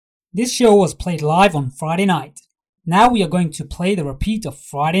This show was played live on Friday night. Now we are going to play the repeat of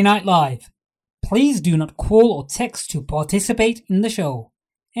Friday Night Live. Please do not call or text to participate in the show.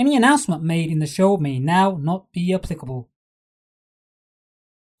 Any announcement made in the show may now not be applicable.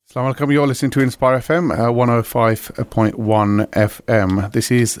 Assalamu alaikum, you're listening to Inspire FM 105.1 FM. This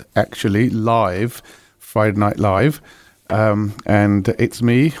is actually live, Friday Night Live, and it's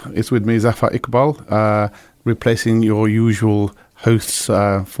with me, Zafar Iqbal, replacing your usual hosts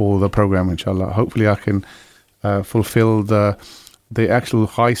for the program, inshallah. Hopefully I can fulfill the actual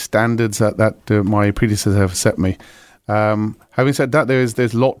high standards that my predecessors have set me. Having said that,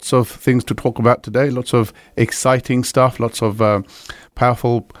 there's lots of things to talk about today, lots of exciting stuff, lots of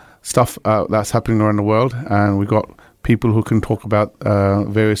powerful stuff that's happening around the world, and we've got people who can talk about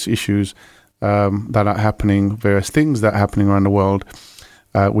various issues that are happening, various things that are happening around the world,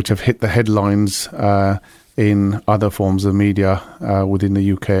 which have hit the headlines in other forms of media within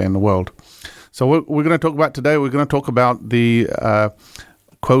the UK and the world. So we're going to talk about today, we're going to talk about the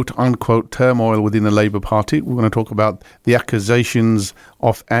quote-unquote turmoil within the Labour Party. We're going to talk about the accusations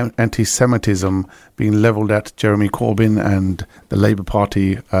of anti-Semitism being levelled at Jeremy Corbyn and the Labour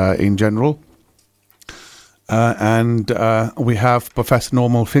Party in general. And we have Professor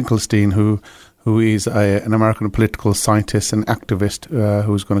Norman Finkelstein, who is an American political scientist and activist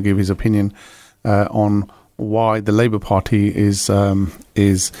who's going to give his opinion on why the Labour Party is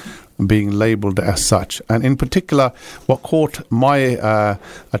being labelled as such. And in particular, what caught my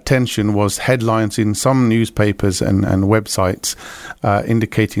attention was headlines in some newspapers and websites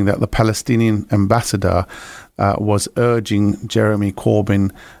indicating that the Palestinian ambassador was urging Jeremy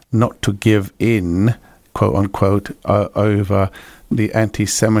Corbyn not to give in, quote unquote, over the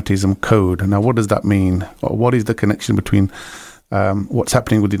anti-Semitism code. Now, what does that mean? What is the connection between what's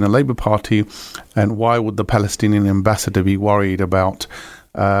happening within the Labour Party and why would the Palestinian ambassador be worried about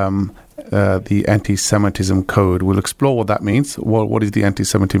the anti-Semitism code? We'll explore what that means. What is the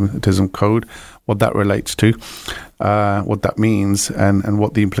anti-Semitism code? What that relates to? What that means, and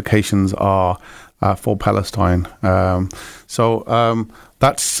what the implications are for Palestine. So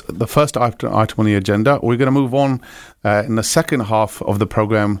that's the first item on the agenda. We're going to move on in the second half of the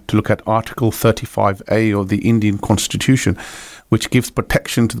program to look at Article 35A of the Indian Constitution, which gives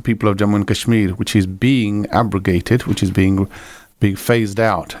protection to the people of Jammu and Kashmir, which is being abrogated, which is being phased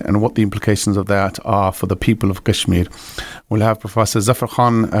out, and what the implications of that are for the people of Kashmir. We'll have Professor Zafar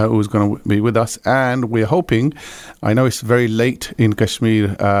Khan who's going to be with us, and we're hoping, I know it's very late in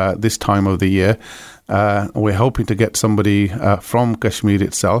Kashmir this time of the year, we're hoping to get somebody from Kashmir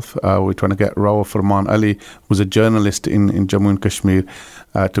itself. We're trying to get Rawa Farman Ali, who's a journalist in Jammu and Kashmir,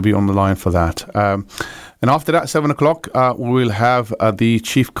 to be on the line for that. And after that, 7 o'clock, we'll have the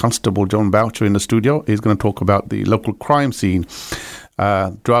Chief Constable, John Boucher, in the studio. He's going to talk about the local crime scene,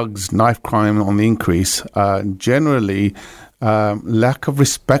 drugs, knife crime on the increase, generally lack of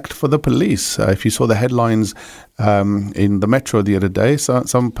respect for the police. If you saw the headlines in the Metro the other day,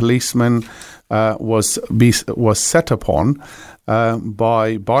 some policeman was set upon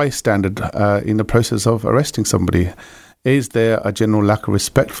by bystander in the process of arresting somebody. Is there a general lack of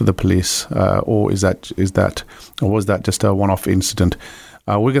respect for the police, or was that just a one-off incident?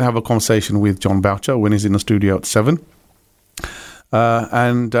 We're going to have a conversation with John Boucher when he's in the studio at 7.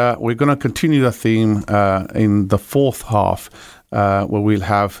 And we're going to continue the theme in the fourth half, where we'll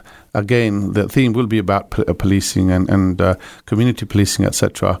have, again, the theme will be about policing and community policing,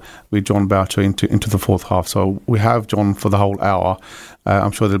 etc., with John Boucher into the fourth half. So we have John for the whole hour.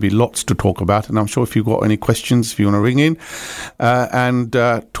 I'm sure there'll be lots to talk about, and I'm sure if you've got any questions, if you want to ring in and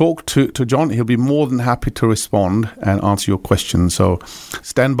talk to John, he'll be more than happy to respond and answer your questions. So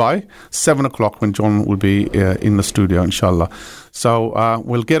stand by, 7 o'clock when John will be in the studio, inshallah. So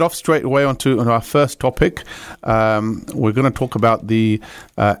we'll get off straight away onto our first topic. We're going to talk about the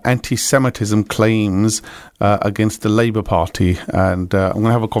anti-Semitism claims against the Labour Party, and I'm going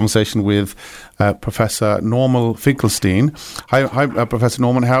to have a conversation with Professor Norman Finkelstein. Hi, Professor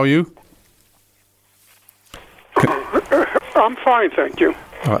Norman, how are you? I'm fine, thank you.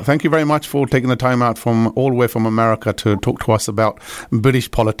 Thank you very much for taking the time out from all the way from America to talk to us about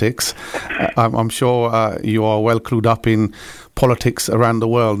British politics. I'm sure you are well clued up in politics around the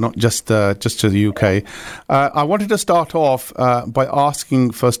world, not just to the UK. I wanted to start off by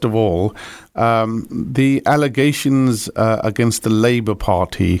asking, first of all, the allegations against the Labour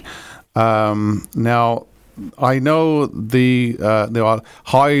Party. Now, I know there are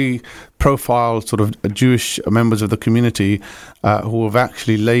high-profile sort of Jewish members of the community who have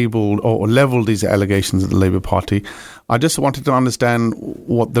actually labelled or levelled these allegations at the Labour Party. I just wanted to understand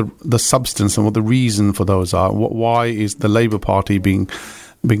what the substance and what the reason for those are. Why is the Labour Party being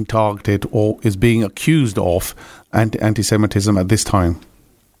being targeted or is being accused of anti-Semitism at this time?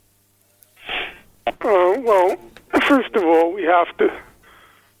 Well, first of all, we have to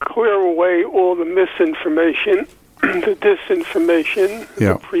clear away all the misinformation, the disinformation,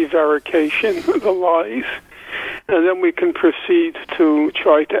 the prevarication, the lies, and then we can proceed to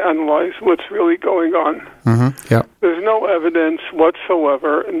try to analyze what's really going on. There's no evidence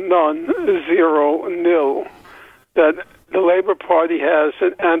whatsoever, none, zero, nil, that the Labour Party has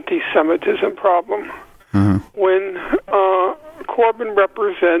an anti-Semitism problem. When Corbyn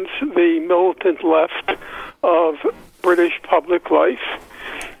represents the militant left of British public life,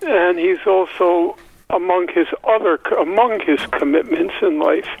 and he's also among his commitments in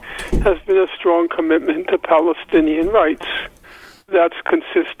life has been a strong commitment to Palestinian rights. That's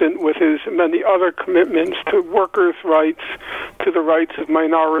consistent with his many other commitments to workers' rights, to the rights of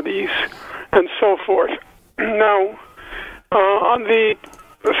minorities, and so forth. Now,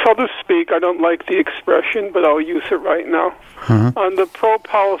 so to speak, I don't like the expression, but I'll use it right now. On the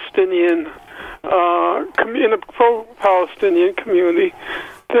pro-Palestinian, in the pro-Palestinian community,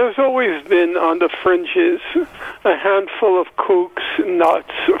 there's always been on the fringes a handful of kooks,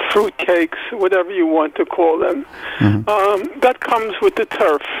 nuts, fruitcakes, whatever you want to call them. That comes with the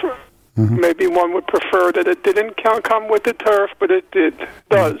turf. Maybe one would prefer that it didn't come with the turf, but it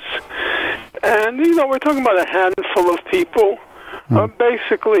does. And, we're talking about a handful of people,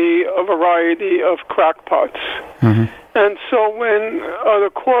 basically a variety of crackpots. And so when the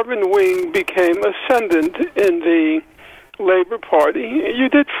Corbyn wing became ascendant in the Labour Party, you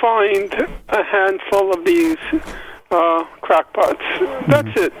did find a handful of these crackpots.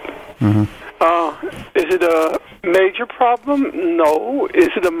 That's it. Is it a major problem? No.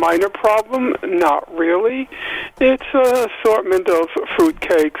 Is it a minor problem? Not really. It's an assortment of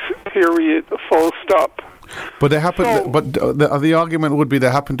fruitcakes, period, full stop. But they happen. The argument would be they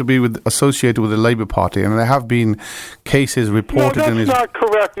happen to be associated with the Labour Party, and there have been cases reported. No, that's not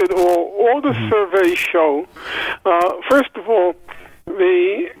correct at all. All the surveys show. First of all,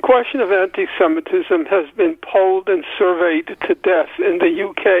 the question of anti-Semitism has been polled and surveyed to death in the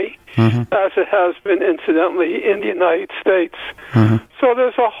UK, as it has been, incidentally, in the United States. So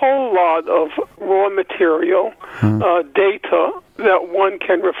there's a whole lot of raw material, data that one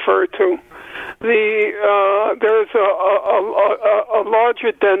can refer to. There's a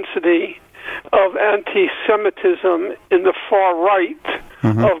larger density of anti-Semitism in the far right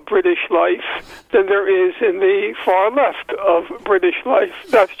of British life than there is in the far left of British life.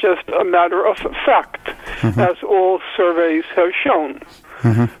 That's just a matter of fact, as all surveys have shown.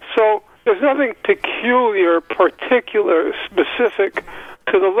 So there's nothing peculiar, particular, specific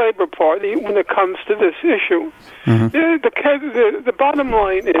to the Labour Party when it comes to this issue. The bottom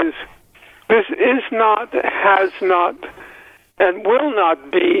line is, this is not, has not, and will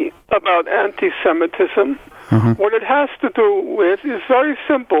not be about anti-Semitism. What it has to do with is very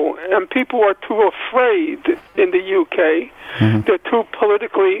simple, and people are too afraid in the UK, they're too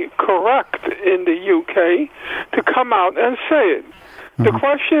politically correct in the UK to come out and say it. The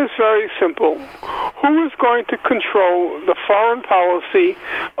question is very simple. Who is going to control the foreign policy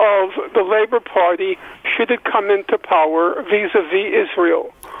of the Labour Party should it come into power vis-a-vis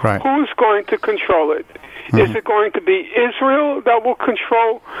Israel? Right. Who is going to control it? Is it going to be Israel that will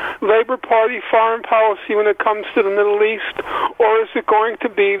control Labour Party foreign policy when it comes to the Middle East? Or is it going to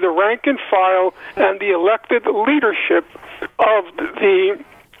be the rank and file and the elected leadership of the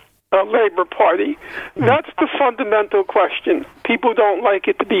Labour Party? That's the fundamental question. People don't like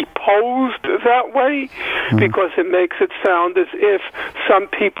it to be posed that way because it makes it sound as if some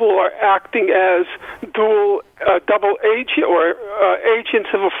people are acting as double agent or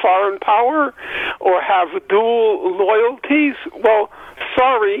agents of a foreign power or have dual loyalties. Well,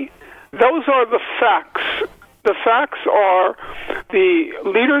 sorry, those are the facts. The facts are the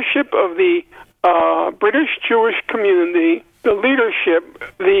leadership of the British Jewish community, the leadership,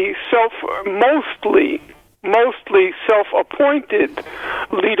 the mostly self-appointed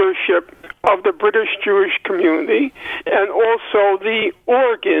leadership of the British Jewish community, and also the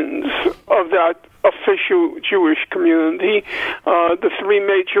organs of that official Jewish community, the three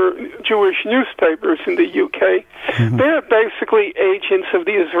major Jewish newspapers in the UK. They're basically agents of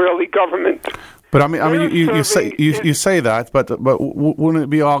the Israeli government. But I mean, you say that, but wouldn't it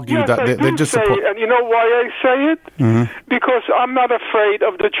be argued that they're just say it, and you know why I say it? Because I'm not afraid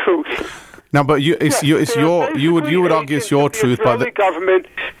of the truth. Now, but you would argue it's your truth, but the government,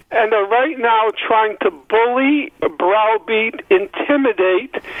 and they're right now trying to bully, browbeat,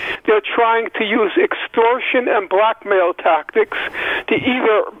 intimidate. They're trying to use extortion and blackmail tactics to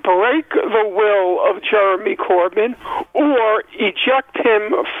either break the will of Jeremy Corbyn or eject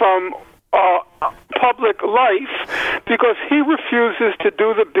him from public life because he refuses to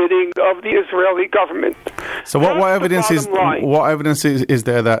do the bidding of the Israeli government. So what evidence is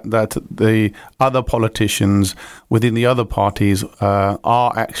there that the other politicians within the other parties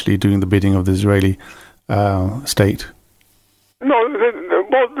are actually doing the bidding of the Israeli state? No,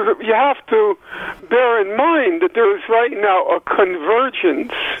 well, you have to bear in mind that there is right now a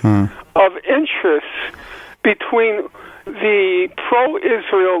convergence of interests between the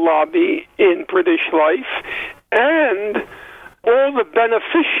pro-Israel lobby in British life and all the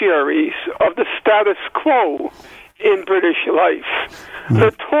beneficiaries of the status quo in British life.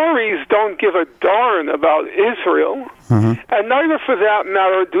 The Tories don't give a darn about Israel, and neither, for that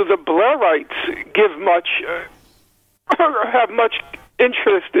matter, do the Blairites give much have much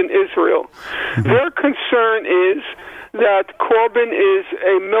interest in Israel. Their concern is that Corbyn is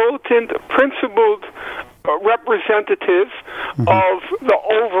a militant, principled representative of the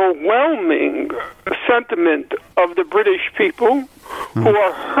overwhelming sentiment of the British people who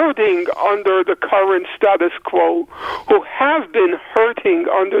are hurting under the current status quo, who have been hurting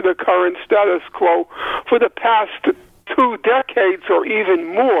under the current status quo for the past 2 decades or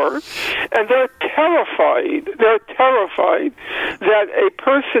even more, and they're terrified that a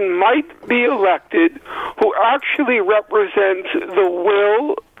person might be elected who actually represents the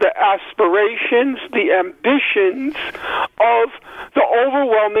will, the aspirations, the ambitions of the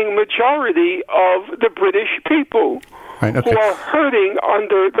overwhelming majority of the British people who are hurting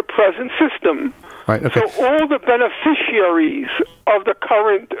under the present system. Right, okay. So all the beneficiaries of the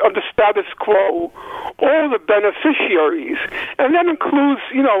status quo, all the beneficiaries, and that includes,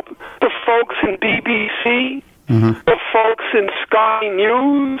 the folks in BBC, the folks in Sky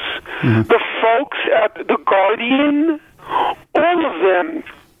News, the folks at The Guardian, all of them.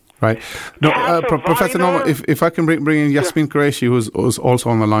 Right. No, Professor Norman, if I can bring in Yasmin Qureshi, who's also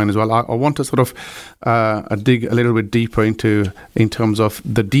on the line as well. I want to sort of dig a little bit deeper in terms of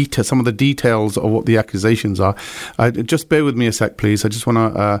some of the details of what the accusations are. Just bear with me a sec, please. I just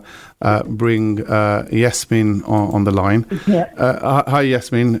want to bring Yasmin on the line. Yeah. Hi,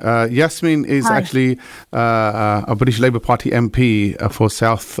 Yasmin. Yasmin is actually a British Labour Party MP for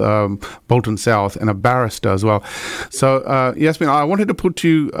South Bolton South and a barrister as well. So, Yasmin, I wanted to put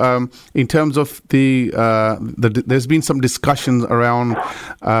you. In terms of there's been some discussions around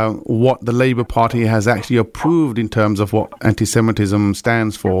what the Labour Party has actually approved in terms of what anti-Semitism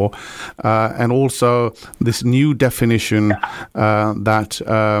stands for, and also this new definition that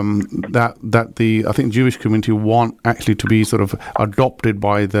the I think Jewish community want actually to be sort of adopted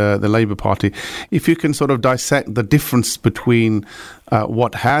by the Labour Party. If you can sort of dissect the difference between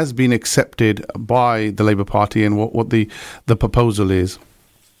what has been accepted by the Labour Party and what the proposal is.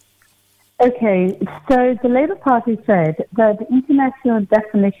 Okay, so the Labour Party said that the international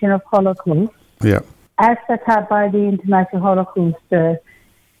definition of Holocaust, as set out by the International Holocaust,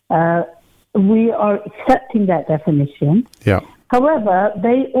 we are accepting that definition. Yeah. However,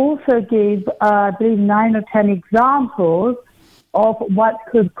 they also gave, I believe, 9 or 10 examples of what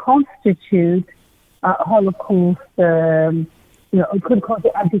could constitute Holocaust, could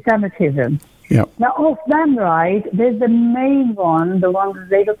constitute anti-Semitism. Yeah. Now, of them, right, there's the main one, the one the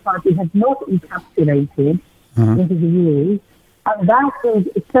Labour Party has not encapsulated into the rules, and that is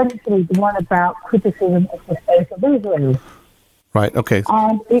essentially the one about criticism of the state of Israel. Right, okay.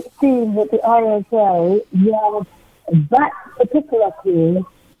 And it seems that the ISA wants that particular clause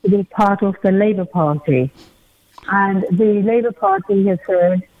to be part of the Labour Party. And the Labour Party has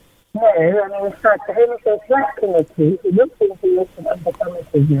said, no, and in fact, the Home Affairs Select Committee, who looks into the issue of the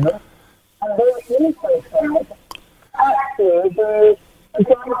Semitism, and they also said, actually,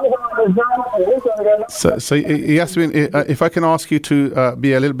 So Yasmin, if I can ask you to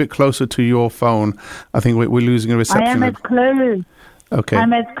be a little bit closer to your phone, I think we're losing a reception. I am as close. Okay.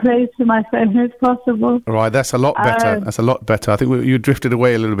 I'm as close to my phone as possible. Right, that's a lot better. That's a lot better. I think you drifted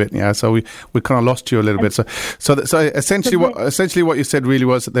away a little bit, so we kind of lost you a little bit. So essentially, what you said really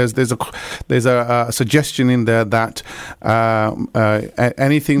was there's a suggestion in there that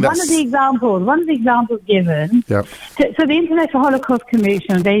anything that's one of the examples given. Yeah. So the International Holocaust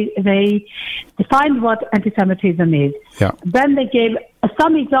Commission they defined what anti-Semitism is. Yeah. Then they gave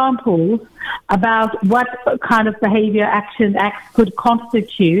some examples about what kind of behavior, action, acts could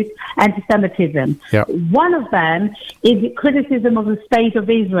constitute anti-Semitism. Yeah. One of them is criticism of the state of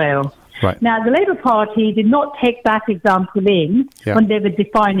Israel. Right. Now, the Labour Party did not take that example in when they were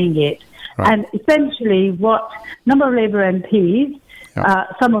defining it. Right. And essentially what number of Labour MPs,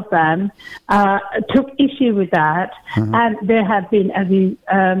 some of them, took issue with that. Mm-hmm. And there have been, as the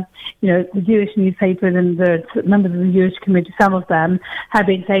Jewish newspapers and the members of the Jewish committee, some of them have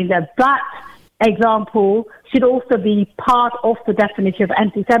been saying that example should also be part of the definition of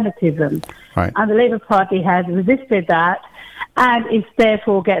anti-Semitism. Right. And the Labour Party has resisted that and is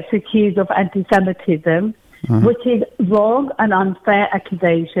therefore gets accused of anti-Semitism, which is wrong and unfair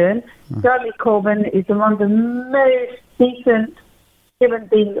accusation. Jeremy Corbyn is one of the most decent human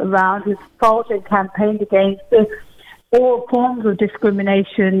beings around who's fought and campaigned against all forms of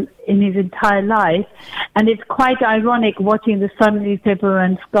discrimination in his entire life. And it's quite ironic watching the Sun newspaper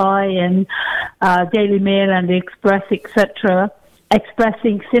and Sky and Daily Mail and the Express, etc.,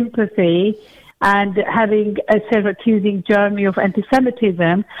 expressing sympathy and having accusing Jeremy of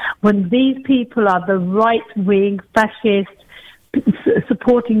anti-Semitism, when these people are the right-wing fascist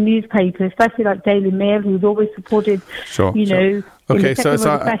supporting newspapers, especially like Daily Mail, who's always supported, Okay,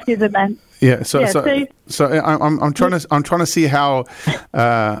 fascism and I'm trying to see how,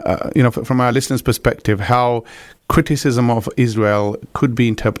 from our listeners' perspective, how criticism of Israel could be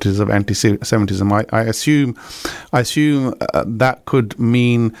interpreted as anti-Semitism. I assume that could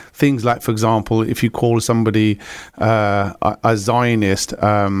mean things like, for example, if you call somebody a Zionist,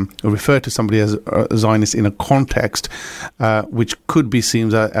 refer to somebody as a Zionist in a context which could be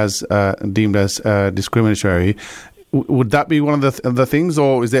seen as deemed as discriminatory. Would that be one of the things,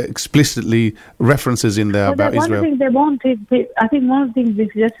 or is there explicitly references in there about Israel? One thing they want is, I think one of the things they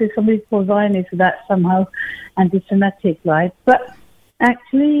suggest is somebody called Zionist, that's somehow anti-Semitic, right? But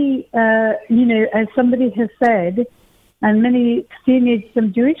actually, as somebody has said, and many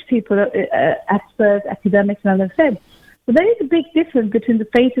some Jewish people, experts, academics, and others said, but there is a big difference between the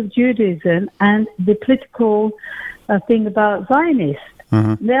faith of Judaism and the political thing about Zionists.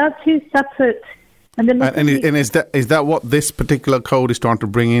 Mm-hmm. They are two separate. And is that what this particular code is trying to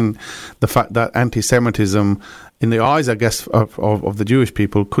bring in? The fact that anti-Semitism, in the eyes, I guess, of the Jewish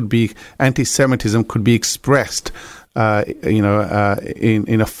people, anti-Semitism could be expressed, in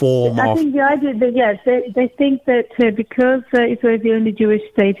a form of. I think the idea that they think that because Israel is the only Jewish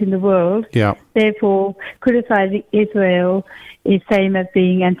state in the world, therefore criticizing Israel is same as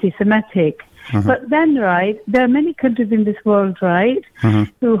being anti-Semitic. Mm-hmm. But then, right, there are many countries in this world, right,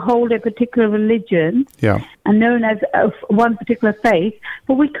 who hold a particular religion and known as one particular faith,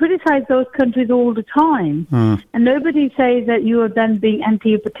 but we criticize those countries all the time. And nobody says that you are then being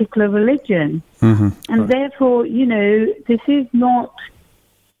anti a particular religion. And therefore, this is not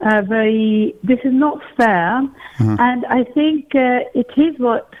this is not fair. And I think it is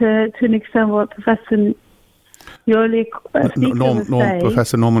to an extent what Professor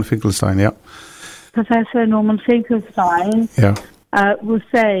Professor Norman Finkelstein, Professor Norman Finkelstein was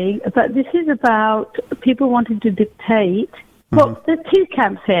saying, but this is about people wanting to dictate. Well, there's two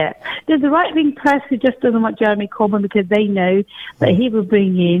camps here. There's the right-wing press who just doesn't want Jeremy Corbyn because they know that he will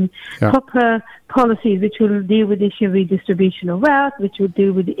bring in proper policies which will deal with the issue of redistribution of wealth, which will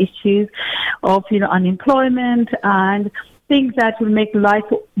deal with the issues of unemployment and things that will make life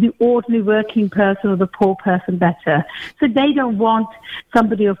the ordinary working person or the poor person better. So they don't want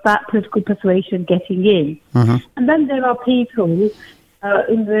somebody of that political persuasion getting in. And then there are people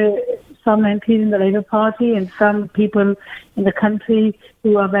some MPs in the Labour Party and some people in the country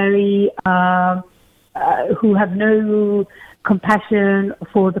who are very who have no compassion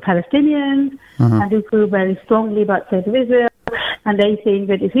for the Palestinians and who feel very strongly about the state of Israel, and they think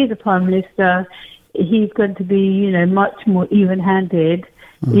that if he's a Prime Minister, he's going to be, much more even-handed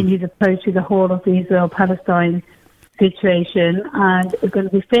in his approach to the whole of the Israel-Palestine situation and is going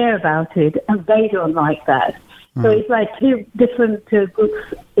to be fair about it, and they don't like that. So it's like two different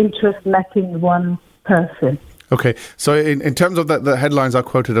groups' interests met in one person. Okay, so in terms of the headlines I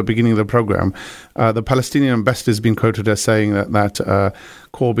quoted at the beginning of the program, the Palestinian ambassador has been quoted as saying that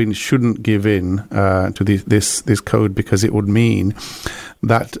Corbyn shouldn't give in to this code because it would mean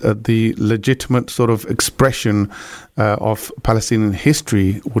that the legitimate sort of expression of Palestinian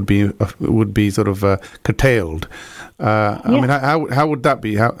history would be sort of curtailed. I mean, how would that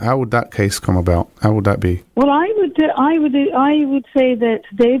be? How would that case come about? How would that be? Well, I would say that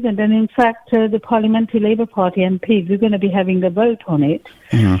they isn't, and in fact, the Parliamentary Labour Party MPs are going to be having a vote on it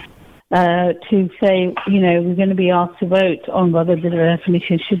to say, we're going to be asked to vote on whether the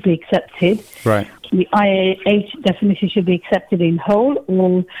definition should be accepted. Right. The IHH definition should be accepted in whole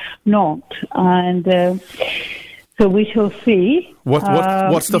or not, and. So we shall see.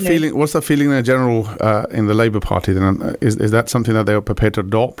 What's the feeling? What's the feeling in general in the Labour Party? Then is that something that they are prepared to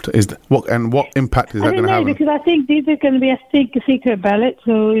adopt? What impact is that going to have? Because I think these are going to be a secret ballot,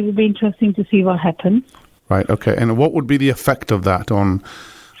 so it will be interesting to see what happens. Right. Okay. And what would be the effect of that on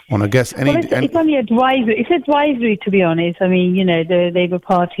I guess any? Well, it's only advisory. It's advisory, to be honest. I mean, the Labour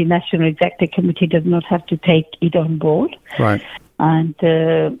Party National Executive Committee does not have to take it on board. Right. And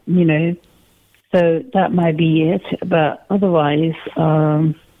so that might be it. But otherwise,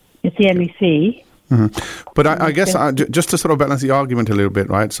 it's the MEC. Mm-hmm. But I guess just to sort of balance the argument a little bit,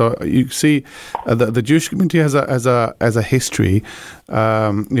 right? So you see, the Jewish community has a history,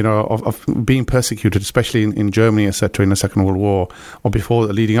 of being persecuted, especially in Germany, etc., in the Second World War, or before,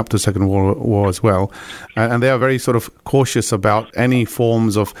 leading up to the Second World War as well, and they are very sort of cautious about any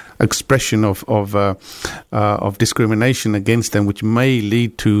forms of expression of discrimination against them, which may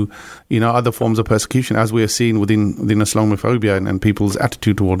lead to other forms of persecution, as we are seeing within Islamophobia and people's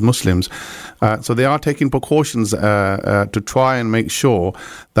attitude toward Muslims. So they are taking precautions to try and make sure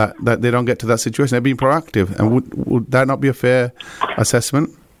that they don't get to that situation. They're being proactive. And would that not be a fair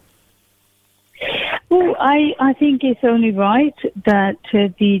assessment? Well, I think it's only right that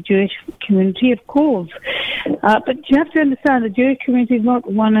the Jewish community, of course. But you have to understand the Jewish community is not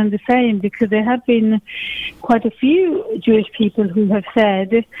one and the same, because there have been quite a few Jewish people who have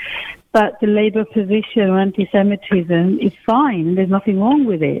said that the Labour position on anti-Semitism is fine. There's nothing wrong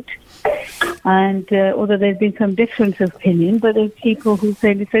with it. And although there's been some difference of opinion, but there's people who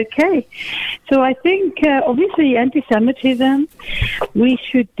say it's okay. So I think, obviously, anti-Semitism, we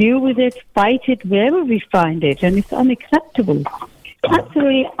should deal with it, fight it wherever we find it, and it's unacceptable.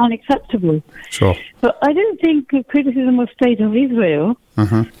 Absolutely unacceptable. Sure. But I don't think criticism of State of Israel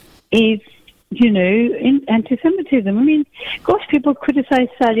is, in anti-Semitism. I mean, gosh, people criticize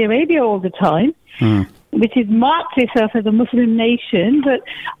Saudi Arabia all the time. Which is marked itself as a Muslim nation, but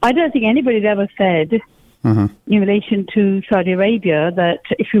I don't think anybody's ever said in relation to Saudi Arabia that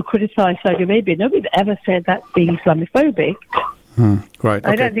if you criticize Saudi Arabia, nobody's ever said that's being Islamophobic. Right.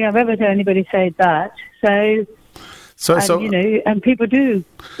 Okay. I don't think I've ever heard anybody say that. And people do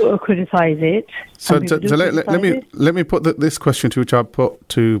criticize it. So let me put this question to which I put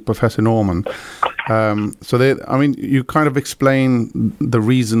to Professor Norman. You kind of explain the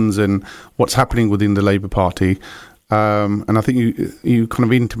reasons and what's happening within the Labour Party, and I think you kind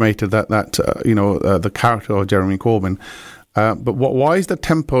of intimated that the character of Jeremy Corbyn. But why is the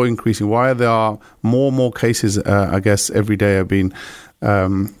tempo increasing? Why are there more and more cases? I guess every day have been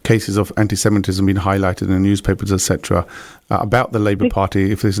cases of anti-Semitism being highlighted in the newspapers, etc. About the Labour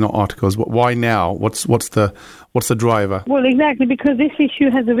Party. If there's not articles, why now? What's the driver? Well, exactly, because this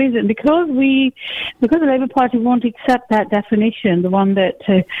issue has arisen because the Labour Party won't accept that definition, the one that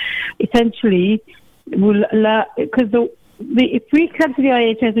essentially will allow, because if we accept the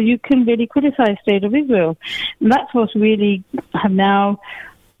IHS, you can really criticize State of Israel, and that's what really have now.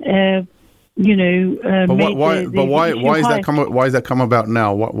 Why is that come about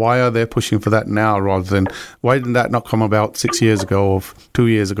now? Why are they pushing for that now rather than why didn't that not come about 6 years ago, or 2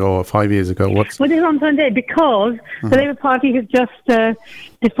 years ago, or 5 years ago? Well, it's on Sunday because the Labour Party has just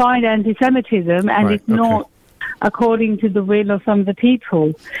defined anti-Semitism, and it's not according to the will of some of the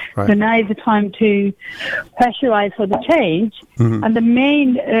people. Right. So now is the time to pressurize for the change. And the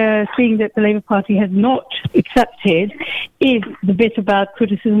main thing that the Labour Party has not accepted is the bit about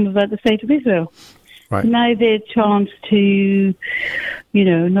criticism about the State of Israel. Right. Now their chance to,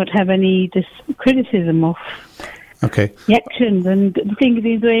 not have any criticism of the actions. And the thing is,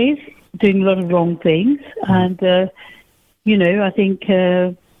 Israel is doing a lot of wrong things. And, I think...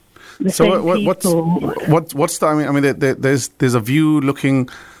 So what's the? I mean, there's a view looking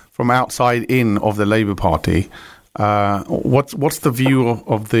from outside in of the Labour Party. What's the view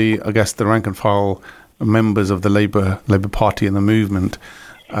of the rank and file members of the Labour Party and the movement?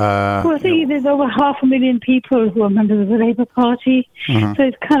 I think there's over 500,000 people who are members of the Labour Party, so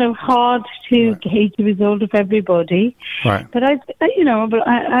it's kind of hard to gauge the result of everybody. Right. But I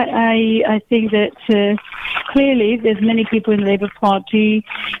think that clearly there's many people in the Labour Party.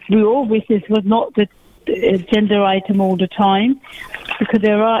 We all wish this was not the gender item all the time, because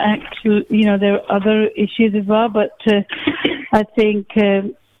there are there are other issues as well. But I think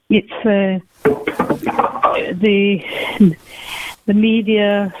it's the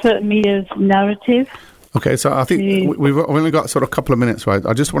media, certain media's narrative. Okay, so I think we've only got sort of a couple of minutes, right?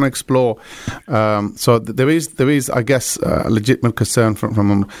 I just want to explore. So there is, I guess, a legitimate concern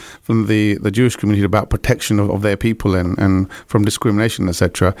from the Jewish community about protection of their people and from discrimination,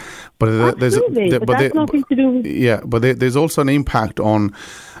 etc. But that's nothing to do with. Yeah, but there's also an impact on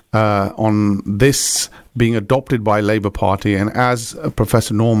on this being adopted by Labour Party, and as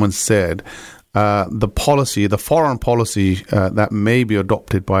Professor Norman said, the foreign policy that may be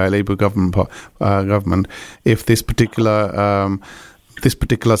adopted by a Labour government, if this particular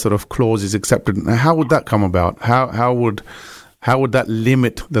sort of clause is accepted, how would that come about? How would that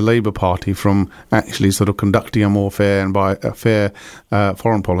limit the Labour Party from actually sort of conducting a more fair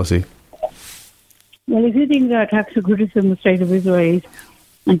foreign policy? Well, if you think that actual criticism of the State of Israel is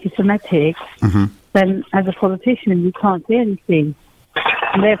anti-Semitic, then as a politician you can't say anything.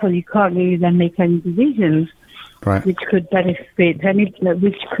 And therefore, you can't really then make any decisions which could benefit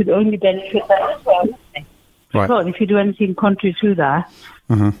which could only benefit that as well. Right. So if you do anything contrary to that,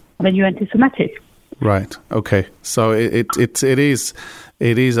 then you're anti-Semitic. Right. Okay. So it is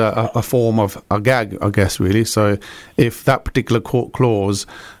a form of a gag, I guess, really. So if that particular clause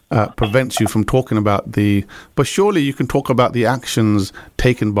prevents you from talking about but surely you can talk about the actions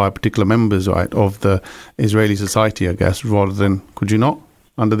taken by particular members, right, of the Israeli society, I guess, rather than, could you not,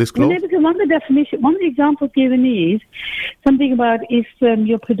 under this clause? Well, because one of the examples given is something about if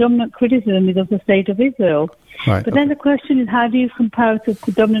your predominant criticism is of the State of Israel. Right. But then the question is, how do you compare it to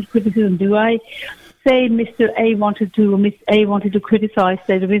predominant criticism? Do I say Mr. A wanted to, or Miss A wanted to criticize the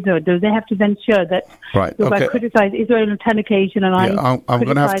State of Israel? Do they have to then show that I criticize Israel on 10 occasions and I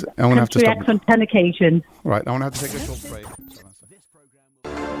criticize country X on 10 occasions? Right, I'm going to have to take a short break.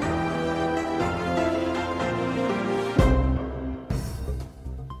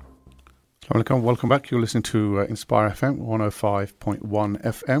 Welcome back. You're listening to Inspire FM 105.1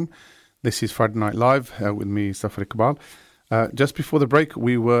 FM. This is Friday Night Live with me, Safar Iqbal. Just before the break,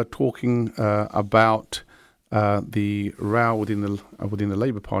 we were talking about the row within the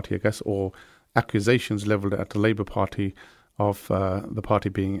Labour Party, I guess, or accusations levelled at the Labour Party of the party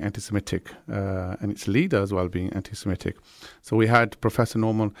being anti-Semitic and its leader as well being anti-Semitic. So we had Professor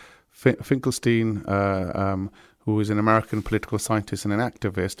Norman Finkelstein, who is an American political scientist and an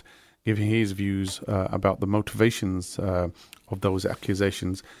activist, giving his views about the motivations of those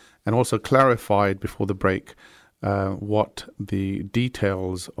accusations, and also clarified before the break what the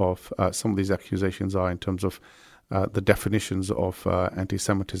details of some of these accusations are in terms of the definitions of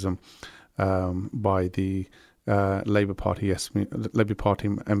anti-Semitism by the Labour Party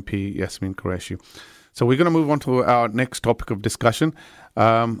MP Yasmin Qureshi. So we're going to move on to our next topic of discussion.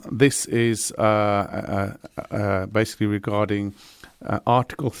 This is basically regarding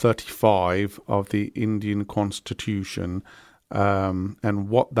Article 35 of the Indian Constitution and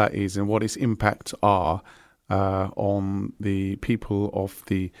what that is and what its impacts are on the people of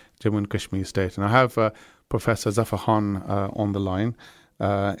the Jammu and Kashmir state. And I have Professor Zafar Khan on the line.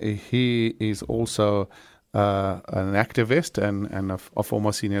 He is also an activist and a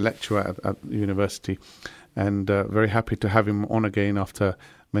former senior lecturer at the university, and very happy to have him on again after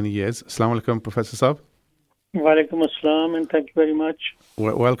many years. Assalamu alaikum, Professor Saab. Wa alaikum assalam, and thank you very much.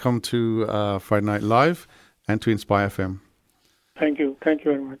 Welcome to Friday Night Live and to Inspire FM. Thank you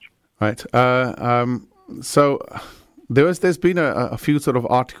very much. Right. So there's been a few sort of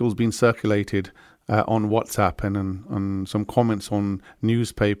articles being circulated on WhatsApp and on some comments on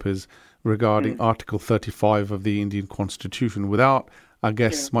newspapers regarding Article 35 of the Indian Constitution, without, I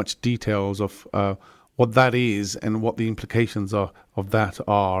guess, much details of what that is and what the implications of that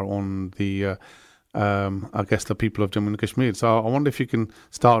are on the, I guess, the people of Jammu and Kashmir. So I wonder if you can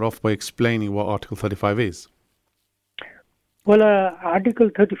start off by explaining what Article 35 is. Well,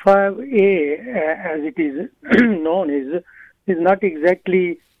 Article 35A, as it is known, is not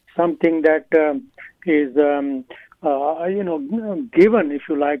exactly something that is given, if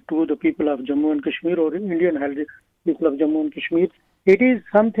you like, to the people of Jammu and Kashmir or Indian people of Jammu and Kashmir. It is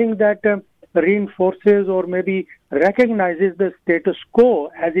something that reinforces or maybe recognizes the status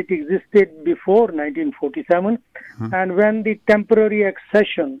quo as it existed before 1947, and when the temporary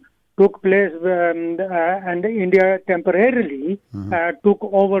accession took place and India temporarily took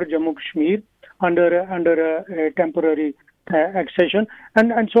over Jammu Kashmir under a temporary accession,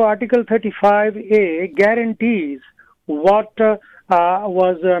 and so Article 35A guarantees what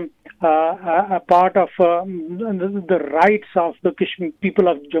was a part of the rights of the people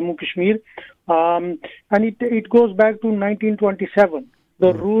of Jammu Kashmir, and it goes back to 1927.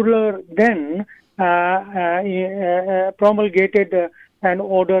 The ruler then promulgated an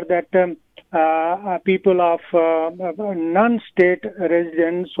order that people of non-state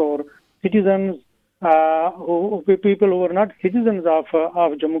residents or citizens, people who were not citizens of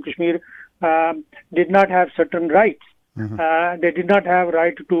Jammu Kashmir, did not have certain rights. They did not have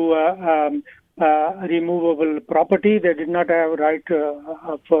right to removable property. They did not have right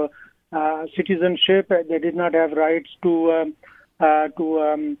of citizenship. They did not have rights to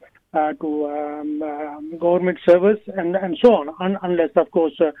government service and so on, unless of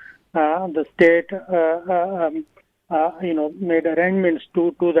course the state made arrangements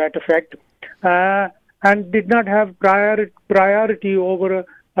to that effect, and did not have priority over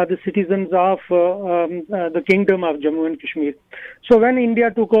the citizens of the Kingdom of Jammu and Kashmir. So when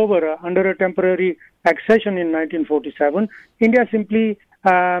India took over under a temporary accession in 1947, India simply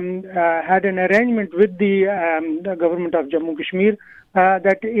had an arrangement with the government of Jammu and Kashmir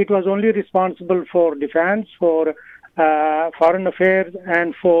that it was only responsible for defense, for foreign affairs,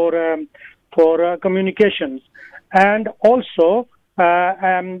 and for communications, and also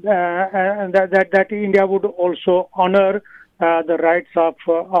that India would also honor the rights of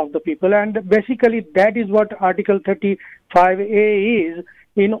the people. And basically that is what Article 35A is,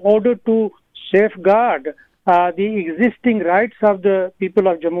 in order to safeguard the existing rights of the people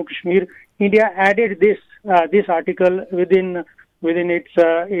of Jammu Kashmir. India added this article within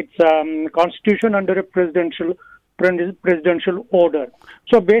its constitution under a presidential order.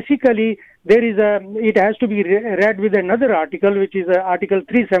 So basically it has to be read with another article, which is Article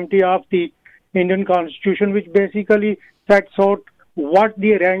 370 of the Indian Constitution, which basically sets out what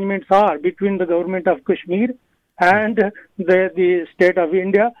the arrangements are between the government of Kashmir and the state of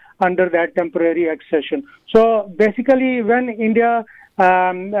India under that temporary accession. So basically, when India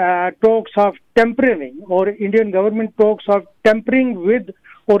talks of tempering, or Indian government talks of tempering with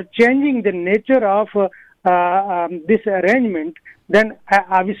or changing the nature of this arrangement, then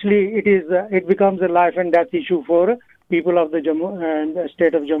obviously it becomes a life and death issue for people of the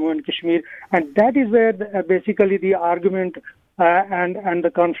state of Jammu and Kashmir, and that is where basically the argument and the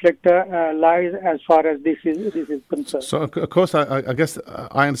conflict lies as far as this is concerned. So of course, I guess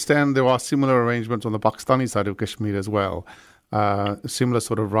I understand there are similar arrangements on the Pakistani side of Kashmir as well, similar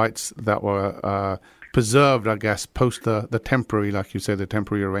sort of rights that were preserved, I guess, post the temporary, like you said, the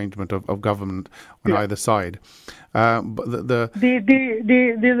temporary arrangement of government on either side. But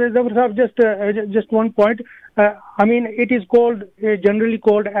just one point. I mean, it is generally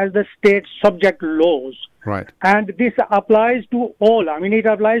called as the state subject laws. Right. And this applies to all. I mean, it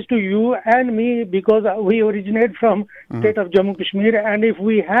applies to you and me because we originate from state of Jammu Kashmir, and if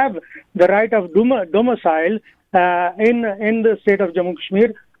we have the right of domicile in the state of Jammu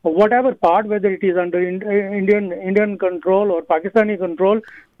Kashmir, whatever part, whether it is under Indian control or Pakistani control,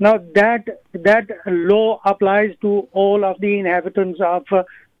 now that law applies to all of the inhabitants of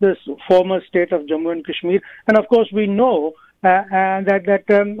this former state of Jammu and Kashmir. And of course, we know as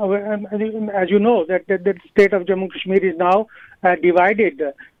you know, that the state of Jammu and Kashmir is now divided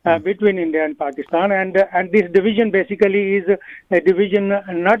between India and Pakistan, and this division basically is a division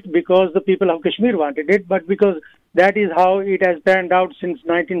not because the people of Kashmir wanted it, but because that is how it has panned out since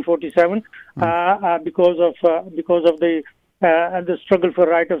 1947, because of the struggle for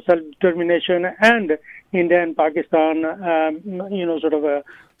right of self-determination, and India and Pakistan,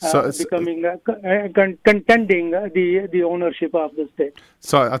 contending the ownership of the state.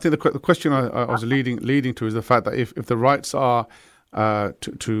 So I think the question I was leading to is the fact that if the rights are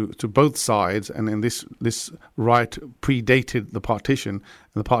to both sides, and in this right predated the partition,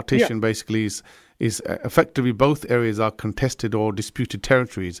 and the partition basically is effectively both areas are contested or disputed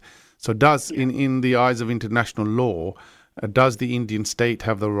territories. So in the eyes of international law, does the Indian state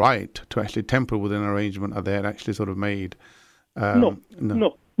have the right to actually temper with an arrangement that they had actually sort of made? No.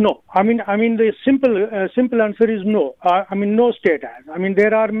 I mean, the simple answer is no. I mean, no state has. I mean,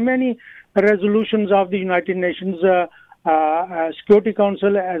 there are many resolutions of the United Nations Security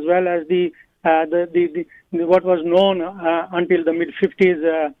Council, as well as the what was known until the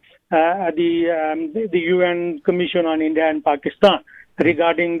mid-50s, the UN Commission on India and Pakistan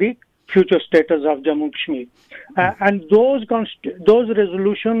regarding the future status of Jammu and Kashmir, and those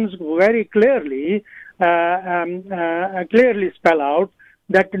resolutions very clearly spell out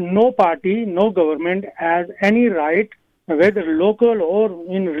that no party, no government has any right, whether local or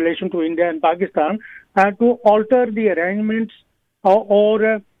in relation to India and Pakistan, to alter the arrangements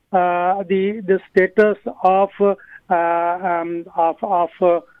or the status of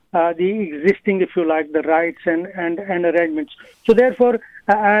the existing, if you like, the rights and arrangements. So therefore,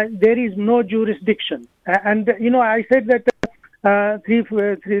 there is no jurisdiction. And I said that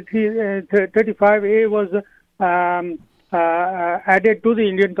 35A was added to the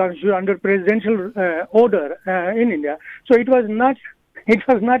Indian Constitution under presidential order in India. So it was not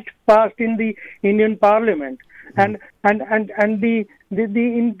passed in the Indian Parliament, and the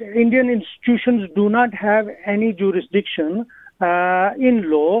Indian institutions do not have any jurisdiction in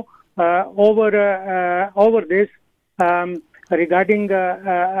law over this regarding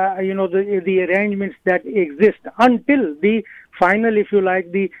the arrangements that exist until the final, if you like,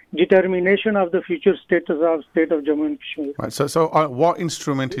 the determination of the future status of state of Jammu and Kashmir. Right. So what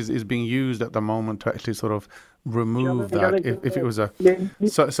instrument is being used at the moment to actually sort of remove that? If it was a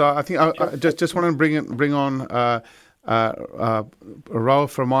so I think I just want to bring on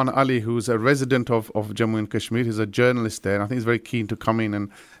Rauf Rahman Ali, who's a resident of Jammu and Kashmir. He's a journalist there, and I think he's very keen to come in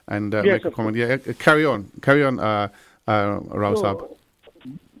and make a comment. Yeah, carry on, Rauf Saab.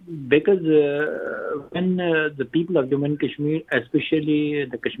 Because when the people of Jammu and Kashmir, especially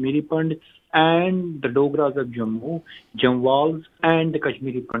the Kashmiri Pandits and the Dogras of Jammu, Jamwals and the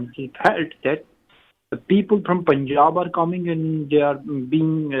Kashmiri Pandits felt that the people from Punjab are coming and they are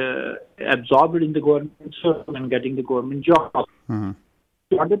being absorbed in the government and getting the government job. Mm-hmm.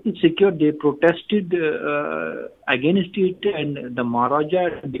 In order to secure, they protested against it, and the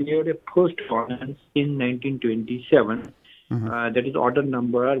Maharaja declared a first ordinance in 1927. Mm-hmm. That is order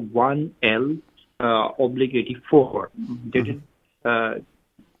number 1L oblique 84. That is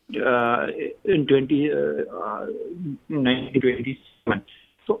in 1927.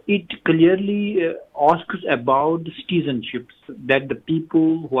 So it clearly asks about the citizenships, that the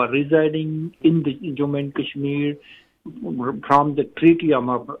people who are residing in the Jammu and Kashmir from the Treaty of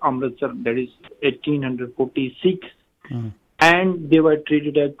Amritsar, that is 1846, and they were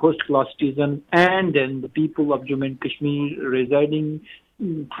treated as first-class citizens, and then the people of Jammu and Kashmir residing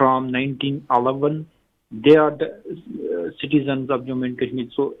from 1911, they are the citizens of Jammu and Kashmir.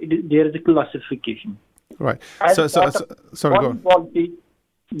 So there is a classification. Right. So sorry, go on. Policy,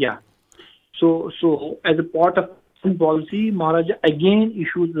 yeah. So as a part of policy, Maharaja again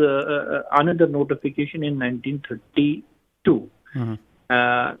issues another notification in 1932,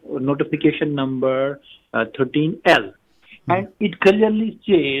 notification number 13L. And it clearly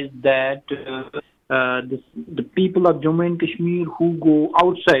says that the people of Jammu and Kashmir who go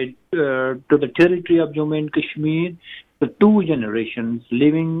outside to the territory of Jammu and Kashmir, the two generations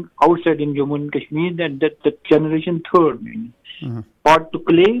living outside in Jammu and Kashmir, that the generation third means. Or to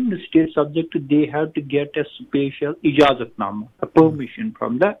claim the state subject, they have to get a special ijazatnama, a permission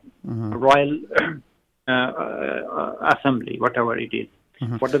from the Royal Assembly, whatever it is,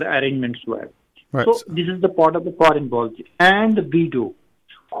 what are the arrangements were. Right. So this is the part of the foreign policy. And the widow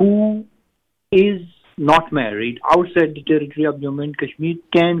who is not married outside the territory of Jammu and Kashmir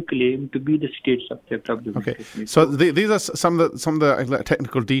can claim to be the state subject of Jammu and Kashmir. So these are some of the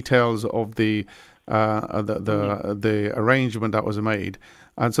technical details of the arrangement that was made.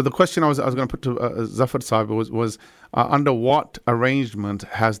 And so the question I was going to put to Zafar Saab was under what arrangement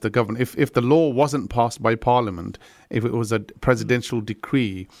has the government, if the law wasn't passed by Parliament, if it was a presidential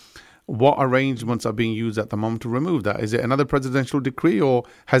decree, what arrangements are being used at the moment to remove that? Is it another presidential decree, or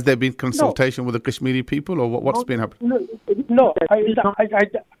has there been consultation with the Kashmiri people, or what's been happening? No, I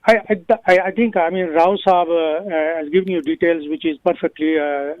think Rao Saab has given you details, which is perfectly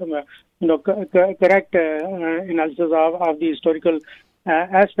correct analysis of the historical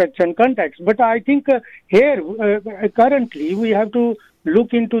aspects and context. But I think here currently we have to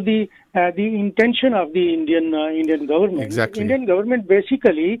look into the intention of the Indian government. Exactly. Indian government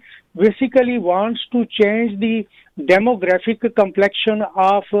basically wants to change the demographic complexion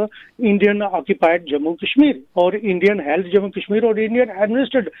of Indian occupied Jammu Kashmir, or Indian held Jammu Kashmir, or Indian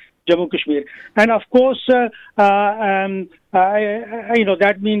administered Jammu Kashmir. And of course, that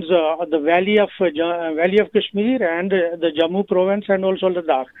means the Valley of Kashmir and the Jammu province and also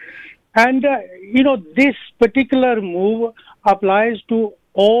Ladakh. And this particular move applies to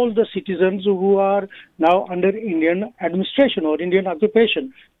all the citizens who are now under Indian administration or Indian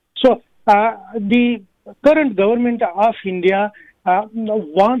occupation. So the current government of India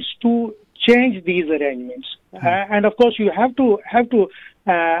wants to change these arrangements. And of course, you have to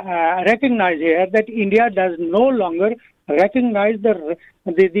recognize here that India does no longer recognize the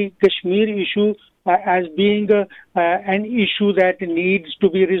Kashmir issue as being an issue that needs to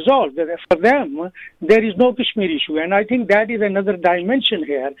be resolved. For them, there is no Kashmir issue. And I think that is another dimension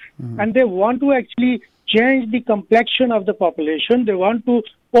here. And they want to actually change the complexion of the population. They want to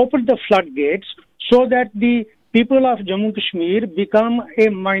open the floodgates so that the people of Jammu Kashmir become a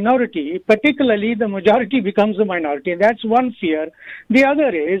minority, particularly the majority becomes a minority. That's one fear. The other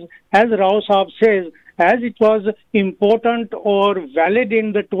is, as Rao Saab says, as it was important or valid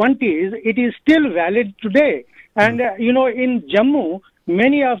in the 20s, it is still valid today. And, in Jammu,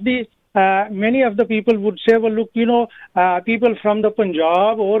 many of the people would say, well, look, people from the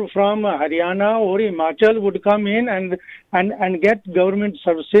Punjab or from Haryana or Himachal would come in and get government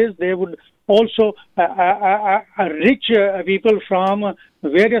services. They would also, rich people from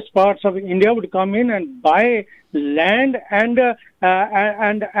various parts of India would come in and buy land and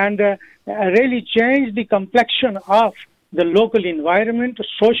really change the complexion of the local environment,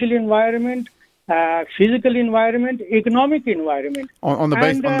 social environment, physical environment, economic environment. On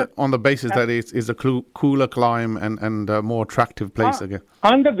the basis that it is a cooler climate and a more attractive place again.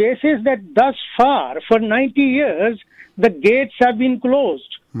 On the basis that thus far, for 90 years, the gates have been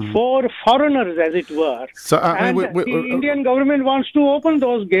closed for foreigners, as it were. So, the Indian government wants to open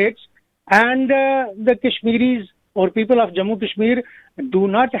those gates, and the Kashmiris or people of Jammu Kashmir do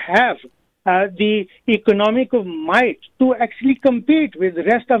not have the economic might to actually compete with the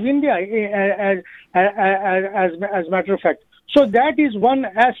rest of India, as a matter of fact. So that is one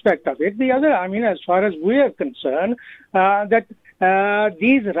aspect of it. The other, as far as we are concerned, that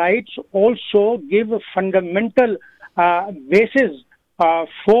these rights also give a fundamental basis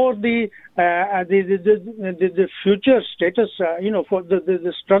for the future status, for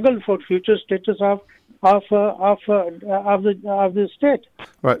the struggle for future status of the state.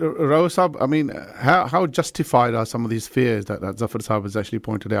 Right, Rawat Sahab, how justified are some of these fears that Zafar Sahab has actually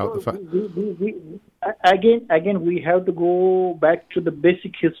pointed out? Again, we have to go back to the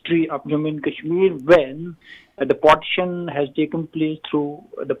basic history of Jammu and Kashmir when the partition has taken place through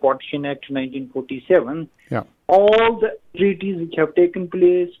the Partition Act 1947. Yeah. All the treaties which have taken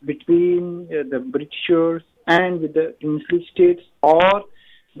place between the Britishers and with the princely states or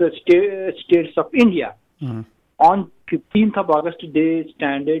the states of India. Mm-hmm. On 15th of August, they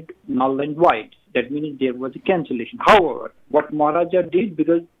stand null and void. That means there was a cancellation. However, what Maharaja did,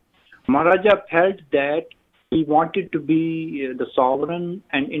 because Maharaja felt that he wanted to be the sovereign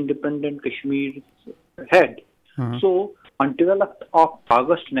and independent Kashmir's head. Mm-hmm. So, on 12th of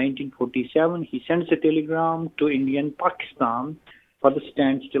August 1947, he sends a telegram to India and Pakistan for the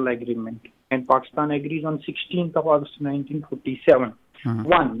standstill agreement. And Pakistan agrees on 16th of August 1947. Mm-hmm.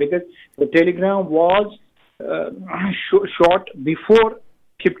 One, because the telegram was short before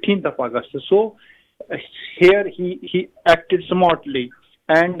 15th of August. So, here he acted smartly.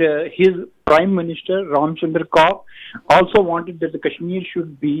 And his Prime Minister, Ramchandra Kaur, also wanted that the Kashmir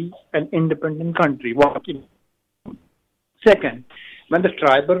should be an independent country. Second, when the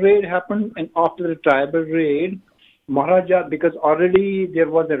tribal raid happened, and after the tribal raid, Maharaja, because already there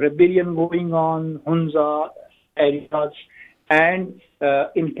was a rebellion going on, Hunza areas, and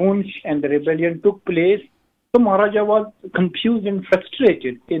in Poonch, and the rebellion took place. So Maharaja was confused and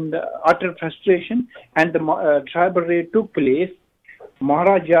frustrated, in the utter frustration, and the tribal raid took place.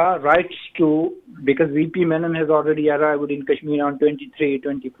 Maharaja writes to, because VP Menon has already arrived in Kashmir on 23,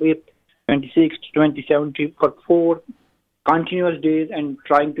 25th, 26th, 27th, for 4 continuous days, and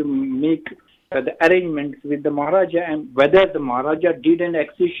trying to make the arrangements with the Maharaja, and whether the Maharaja did an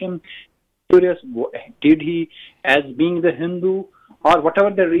accession, curious, did he as being the Hindu, or whatever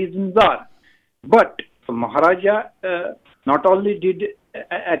the reasons are. But Maharaja not only did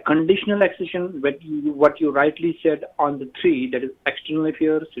a conditional accession, what you rightly said on the 3, that is external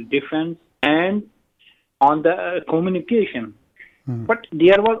affairs, defense, and on the communication. But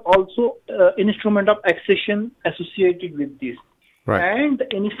there was also instrument of accession associated with this. Right. And the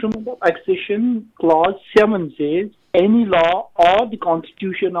instrument of accession clause 7 says any law or the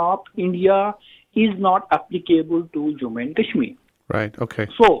constitution of India is not applicable to Jammu and Kashmir. Right. Okay.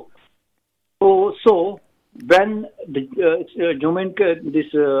 So when the this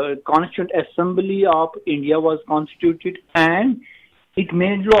Constituent Assembly of India was constituted, and it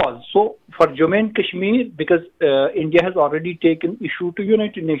made laws. So for Jammu and Kashmir, because India has already taken issue to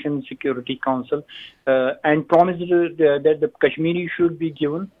United Nations Security Council and promised that the Kashmiri should be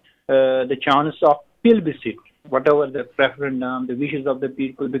given the chance of plebiscite, whatever the referendum, the wishes of the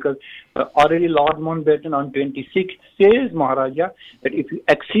people, because already Lord Mountbatten on 26th says, Maharaja, that if you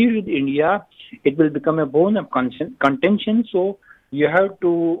accede with India, it will become a bone of contention. So you have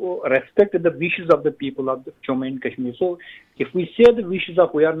to respect the wishes of the people of the Jammu and Kashmir. So if we say the wishes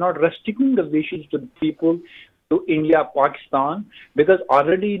of, we are not restricting the wishes to the people to India, Pakistan, because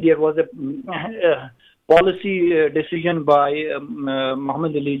already there was a policy decision by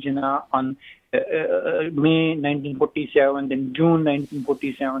Muhammad Ali Jinnah on May 1947, then June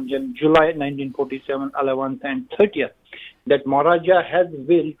 1947, then July 1947, 11th and 30th, that Maharaja has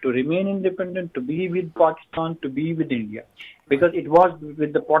will to remain independent, to be with Pakistan, to be with India. Because it was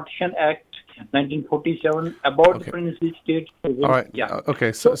with the Partition Act 1947 about the princely state. All right. Yeah.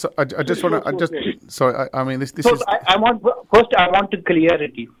 Okay. So I just want to. This so is. I want to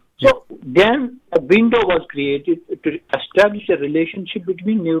clarity. So then a window was created to establish a relationship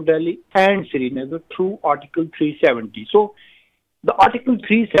between New Delhi and Srinagar through Article 370. So the Article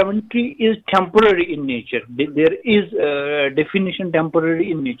 370 is temporary in nature. There is a definition temporary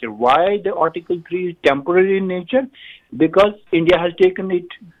in nature. Why the Article 3 is temporary in nature? Because India has taken it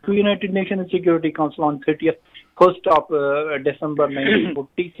to United Nations Security Council on 30th 1st of December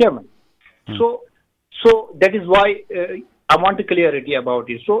 1947. So that is why I want clarity about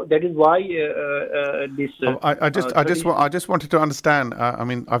it. So that is why this. I just wanted to understand. I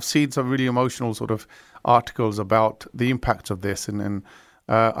mean, I've seen some really emotional sort of articles about the impacts of this, and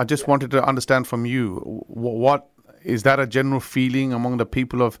I just wanted to understand from you what is that a general feeling among the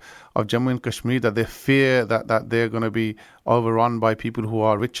people of Jammu and Kashmir, that they fear that they're going to be overrun by people who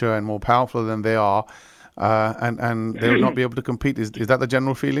are richer and more powerful than they are, and they will not be able to compete? Is that the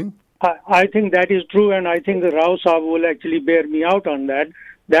general feeling? I think that is true, and I think Rao Saab will actually bear me out on that.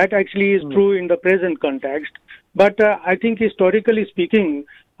 That actually is true in the present context. But I think historically speaking,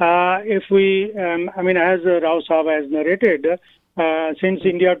 if we, as Rao Saab has narrated, since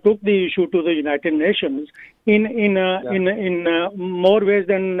India took the issue to the United Nations, in more ways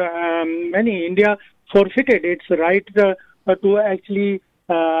than many, India forfeited its right to actually,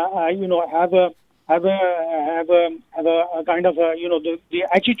 have a kind of the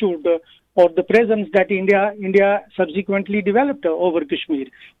attitude or the presence that India subsequently developed over Kashmir,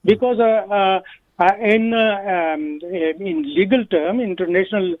 because in legal term,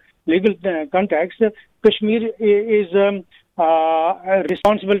 international legal context, Kashmir is a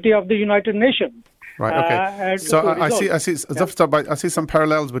responsibility of the United Nations. Right. Okay. So I see some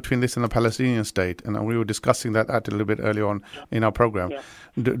parallels between this and the Palestinian state, and we were discussing that a little bit earlier on in our program. Yeah.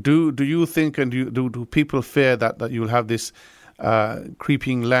 Do you think, and do people fear that you will have this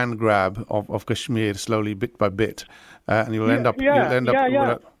creeping land grab of Kashmir slowly, bit by bit, and you'll end up?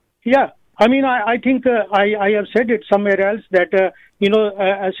 Yeah. I mean, I think I have said it somewhere else that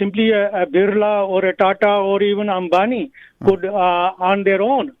simply a Birla or a Tata or even Ambani could on their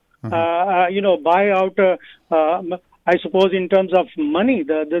own. Buy out, I suppose, in terms of money,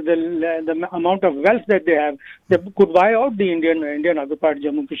 the amount of wealth that they have, they could buy out the Indian occupied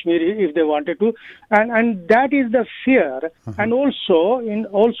Jammu and Kashmir if they wanted to, and that is the fear. And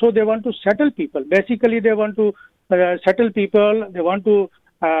also they want to settle people. Basically, they want to settle people. They want to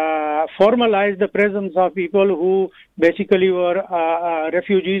formalize the presence of people who basically were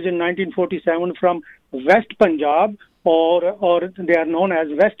refugees in 1947 from West Punjab, or they are known as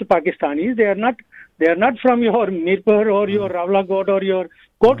West Pakistanis. They are not from your Mirpur or your Rawalakot or your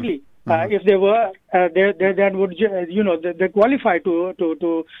Kotli. If they were, that would they qualify to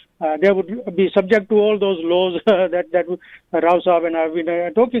they would be subject to all those laws that Rao Saab and I have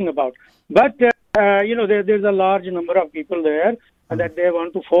been talking about. But there's a large number of people there that they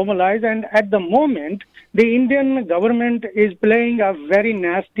want to formalize, and at the moment the Indian government is playing a very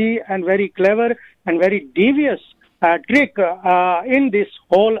nasty and very clever and very devious trick in this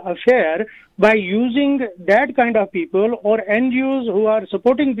whole affair by using that kind of people or NGOs who are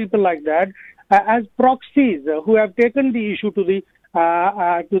supporting people like that as proxies who have taken the issue to the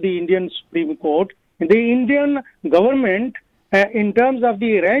Indian Supreme Court. The Indian government, in terms of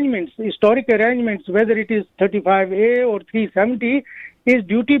the arrangements, historic arrangements, whether it is 35A or 370, is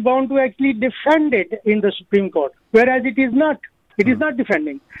duty bound to actually defend it in the Supreme Court, whereas it is not. It is not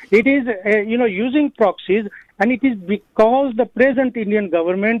defending. It is, using proxies, and it is because the present Indian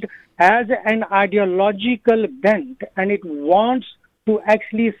government has an ideological bent, and it wants to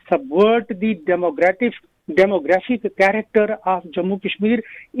actually subvert the demographic character of Jammu Kashmir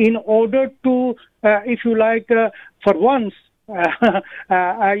in order to, for once,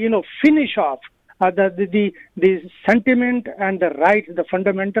 finish off the sentiment and the rights, the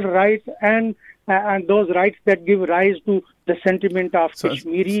fundamental rights, and those rights that give rise to the sentiment of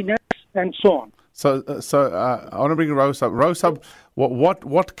Kashmiriness and so on. So I want to bring Rao Saab. Rao Saab,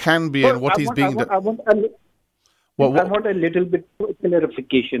 what can be and what is being done? I want a little bit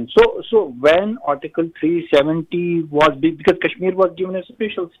clarification. So when Article 370 was because Kashmir was given a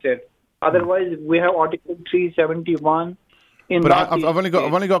special state. Otherwise, we have Article 371. But I've only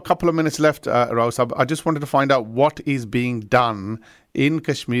got a couple of minutes left, Rao Saab. I just wanted to find out what is being done in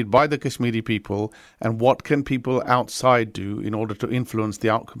Kashmir by the Kashmiri people, and what can people outside do in order to influence the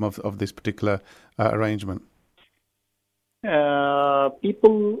outcome of this particular arrangement.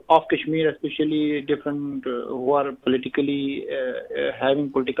 People of Kashmir, especially different who are politically having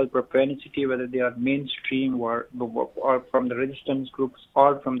political propensity, whether they are mainstream or from the resistance groups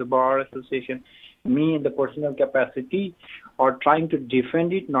or from the Bar Association, me in the personal capacity, are trying to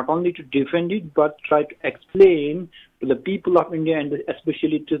defend it, not only to defend it, but try to explain to the people of India and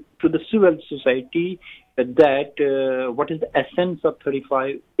especially to the civil society that what is the essence of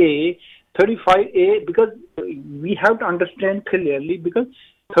 35A. 35A, because we have to understand clearly, because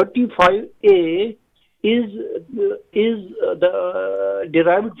 35A is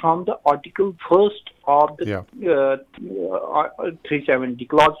derived from the Article 1st of the 370,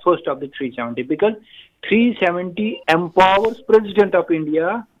 Clause 1st of the 370, because 370 empowers President of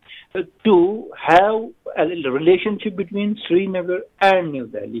India to have a relationship between Srinagar and New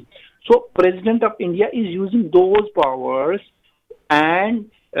Delhi. So President of India is using those powers and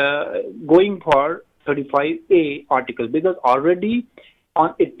going for 35A article, because already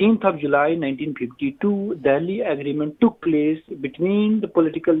on 18th of July 1952, Delhi Agreement took place between the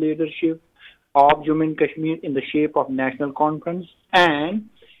political leadership of Jammu and Kashmir in the shape of National Conference and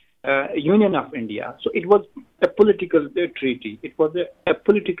Union of India. So it was a political treaty. It was a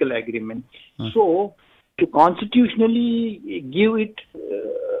political agreement. So to constitutionally give it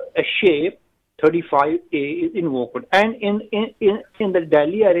a shape, 35A is invoked. And in the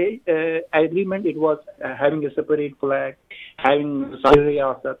Delhi agreement, it was having a separate flag, having Sadr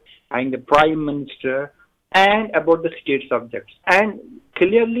Riyasat, having the Prime Minister, and about the state subjects. And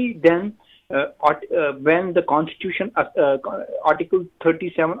clearly then, when the Constitution, Article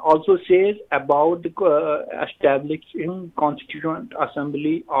 37 also says about the establishing Constituent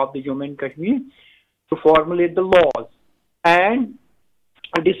Assembly of the Jammu and Kashmir to formulate the laws and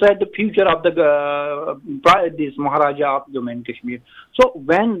decide the future of this Maharaja of Jammu and Kashmir. So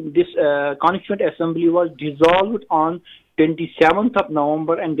when this Constituent Assembly was dissolved on 27th of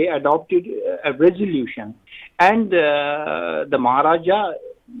November, and they adopted a resolution, and the Maharaja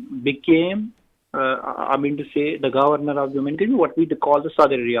became, the governor of Jammu and Kashmir, what we call the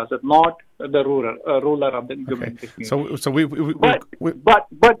Sadr Riyasat, not the ruler of the Jammu and Kashmir.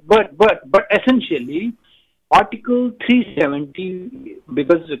 But essentially, Article 370,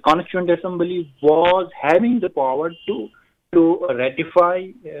 because the Constituent Assembly was having the power to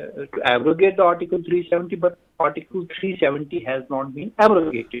ratify, to abrogate the Article 370, but Article 370 has not been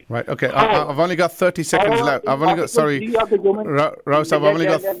abrogated. Right, okay. I've only got 30 seconds left. I've only got, sorry, Rose, I've only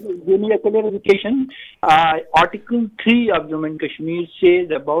got... Give me a clarification. Article 3 of Jammu and Kashmir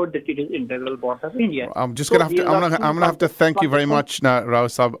says about that it is integral part of India. I'm just going to have to thank you very much now,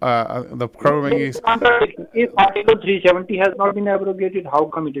 Rose. The programming is... If Article 370 has not been abrogated, how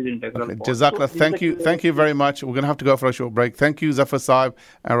come it is integral part? Jazakallah, thank you very much. We're going to have to go for a short break. Thank you, Zafar Saib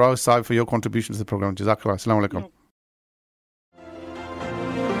and Rose Saib, for your contribution to the program. Jazakallah. Assalamu alaikum.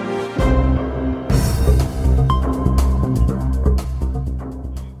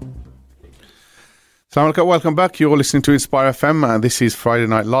 Assalamu alaikum. Welcome back. You're listening to Inspire FM. This is Friday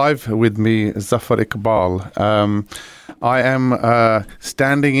Night Live with me, Zafar Iqbal. I am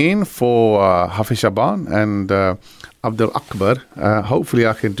standing in for Hafiz Shaban and Abdul Akbar. Hopefully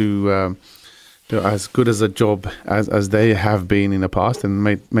I can do as good as a job as they have been in the past and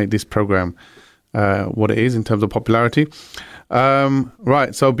make this program what it is in terms of popularity.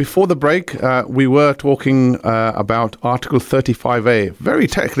 Right, so before the break, we were talking about Article 35A, very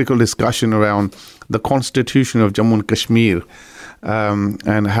technical discussion around the Constitution of Jammu and Kashmir,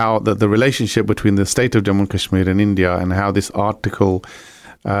 and how the relationship between the state of Jammu and Kashmir and India, and how this article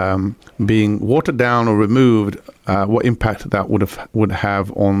being watered down or removed, what impact that would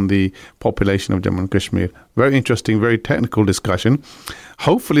have on the population of Jammu and Kashmir. Very interesting, very technical discussion.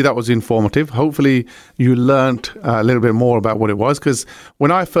 Hopefully that was informative. Hopefully you learnt a little bit more about what it was, because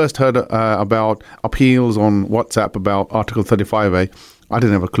when I first heard about appeals on WhatsApp about Article 35A, I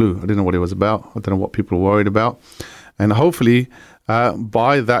didn't have a clue. I didn't know what it was about. I don't know what people were worried about. And hopefully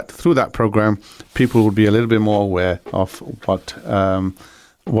through that program, people will be a little bit more aware of what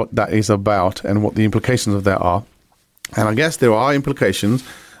that is about and what the implications of that are. And I guess there are implications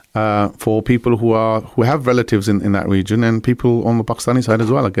for people who have relatives in that region, and people on the Pakistani side as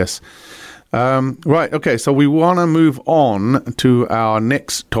well, I guess. Right, okay, so we want to move on to our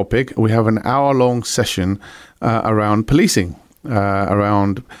next topic. We have an hour-long session around policing.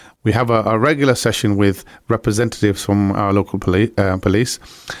 We have a regular session with representatives from our local police,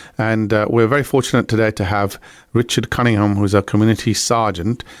 and we're very fortunate today to have Richard Cunningham, who's a community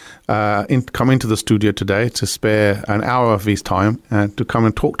sergeant, come into the studio today to spare an hour of his time to come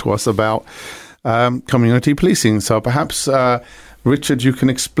and talk to us about community policing. So perhaps, Richard, you can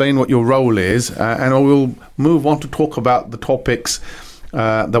explain what your role is, and we'll move on to talk about the topics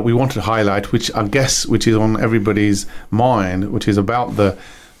that we want to highlight, which is on everybody's mind, which is about the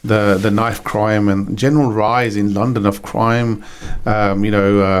knife crime and general rise in London of crime,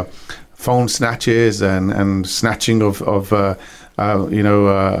 phone snatches and snatching of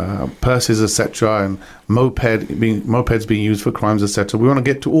purses, etc., and mopeds being used for crimes, etc. We want to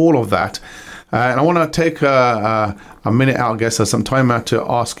get to all of that. And I want to take a minute out, I guess, or some time out to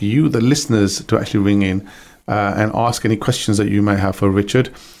ask you, the listeners, to actually ring in and ask any questions that you may have for Richard.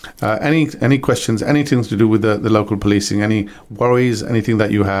 Any questions, anything to do with the local policing, any worries, anything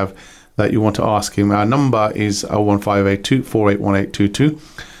that you have that you want to ask him. Our number is 01582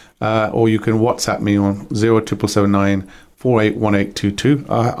 481822, or you can WhatsApp me on 07779 481822.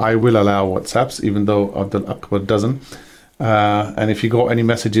 I will allow WhatsApps, even though I've done a couple of dozen. And if you got any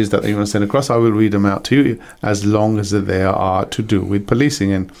messages that you want to send across, I will read them out to you, as long as they are to do with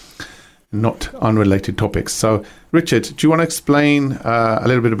policing and not unrelated topics. So, Richard, do you want to explain a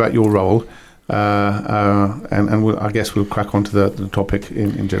little bit about your role? And I guess we'll crack on to the topic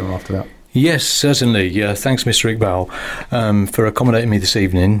in general after that. Yes, certainly. Thanks, Mr. Iqbal, for accommodating me this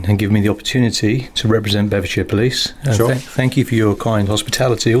evening and giving me the opportunity to represent Bedfordshire Police. Sure. Thank you for your kind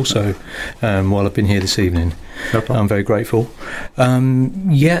hospitality also while I've been here this evening. No problem. I'm very grateful.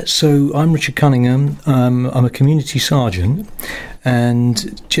 So I'm Richard Cunningham. I'm a community sergeant,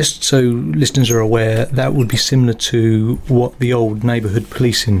 and just so listeners are aware, that would be similar to what the old neighbourhood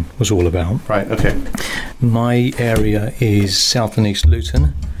policing was all about. Right, okay. My area is South and East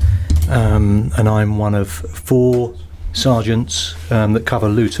Luton. And I'm one of 4 sergeants that cover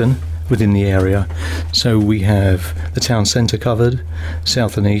Luton within the area. So we have the town centre covered,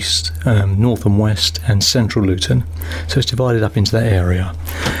 south and east, north and west, and central Luton. So it's divided up into that area.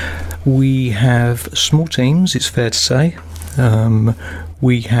 We have small teams, it's fair to say.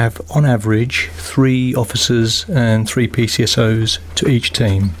 We have, on average, 3 officers and 3 PCSOs to each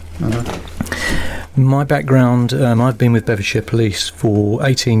team. My background, I've been with Bedfordshire Police for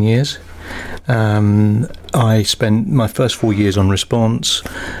 18 years. I spent my first 4 years on response.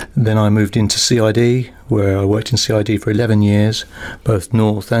 Then I moved into CID, where I worked in CID for 11 years, both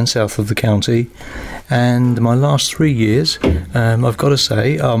north and south of the county. And my last 3 years, I've got to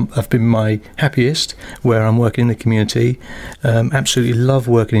say, I've been my happiest where I'm working in the community. Absolutely love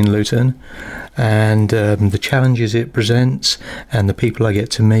working in Luton, and the challenges it presents and the people I get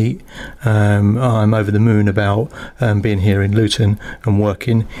to meet. I'm over the moon about being here in Luton and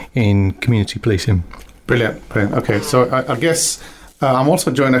working in community policing. Brilliant. Okay, so I guess I'm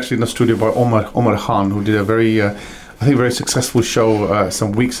also joined actually in the studio by Omar Khan, who did a very successful show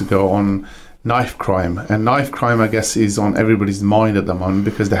some weeks ago on knife crime. And knife crime, I guess, is on everybody's mind at the moment,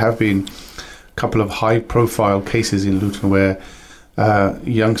 because there have been a couple of high-profile cases in Luton where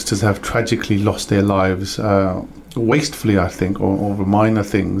youngsters have tragically lost their lives, wastefully, I think, or over minor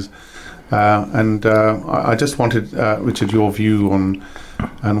things. And I just wanted, Richard, your view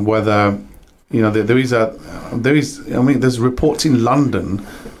on whether, there's reports in London,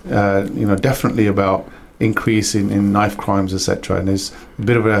 definitely about increase in knife crimes, etc. And there's a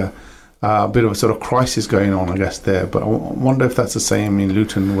bit of a sort of crisis going on, I guess, there. But I wonder if that's the same in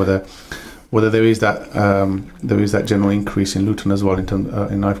Luton, whether there is that general increase in Luton as well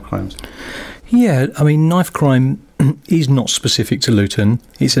in knife crimes. Yeah, I mean, knife crime is not specific to Luton.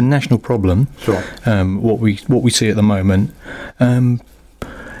 It's a national problem. Sure. What we see at the moment.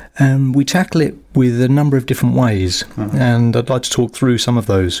 We tackle it with a number of different ways, and I'd like to talk through some of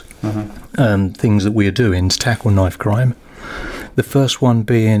those things that we are doing to tackle knife crime. The first one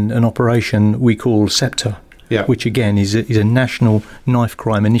being an operation we call SEPTA, which again is a national knife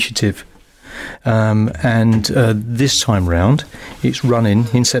crime initiative. And this time round, it's running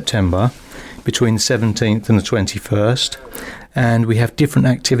in September between the 17th and the 21st, and we have different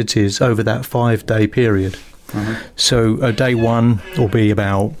activities over that 5-day period. So day one will be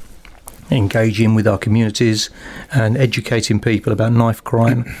about engaging with our communities and educating people about knife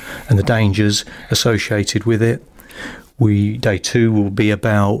crime and the dangers associated with it. Day 2 will be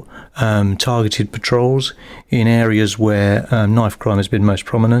about targeted patrols in areas where knife crime has been most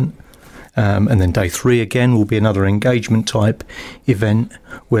prominent. And then day 3 again will be another engagement type event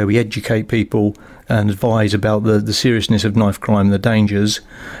where we educate people and advise about the seriousness of knife crime and the dangers.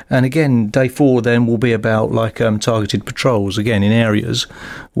 And again, day 4 then will be about targeted patrols, again in areas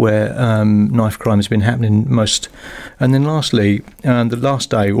where knife crime has been happening most. And then lastly, the last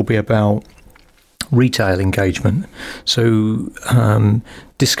day will be about retail engagement. So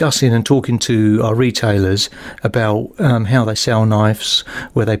discussing and talking to our retailers about how they sell knives,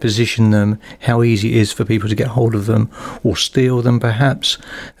 where they position them, how easy it is for people to get hold of them or steal them perhaps,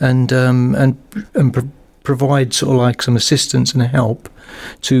 and provide sort of like some assistance and help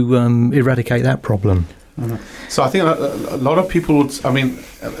to eradicate that problem. So I think a lot of people,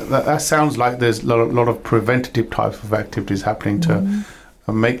 that sounds like there's a lot of preventative types of activities happening to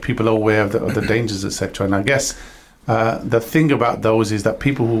make people aware of the dangers, etc. And I guess the thing about those is that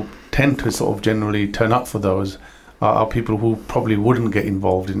people who tend to sort of generally turn up for those are people who probably wouldn't get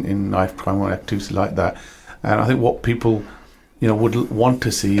involved in knife crime or activities like that. And I think what people would want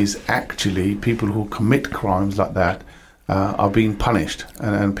to see is actually people who commit crimes like that are being punished,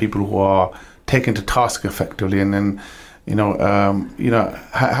 and people who are taken to task effectively, and then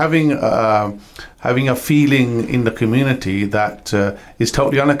having a feeling in the community that is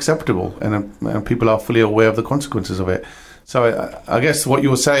totally unacceptable, and people are fully aware of the consequences of it. So I guess what you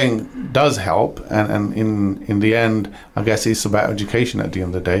were saying does help, and in the end, I guess it's about education at the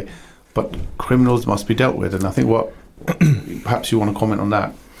end of the day. But criminals must be dealt with, and I think perhaps you want to comment on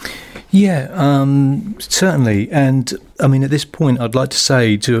that. Yeah, certainly. And I mean, at this point, I'd like to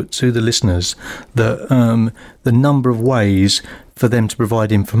say to the listeners that the number of ways for them to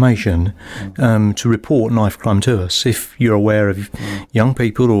provide information to report knife crime to us. If you're aware of young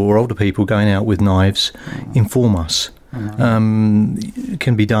people or older people going out with knives, inform us. It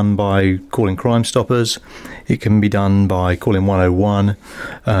can be done by calling Crime Stoppers. It can be done by calling 101,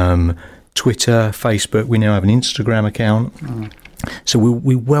 Twitter, Facebook. We now have an Instagram account. So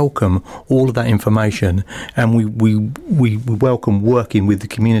we welcome all of that information, and we welcome working with the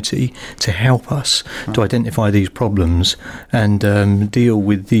community to help us to identify these problems and deal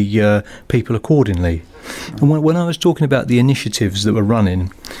with the people accordingly. And when I was talking about the initiatives that we're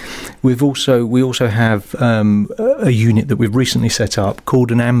running, we also have a unit that we've recently set up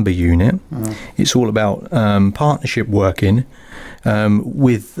called an Amber unit. It's all about partnership working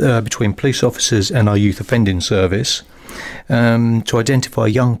with between police officers and our youth offending service to identify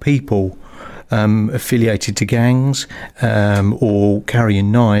young people affiliated to gangs or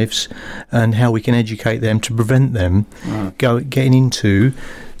carrying knives, and how we can educate them to prevent them getting into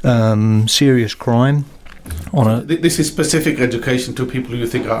serious crime. This is specific education to people who you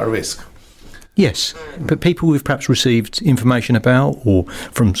think are at risk. Yes, but people we've perhaps received information about, or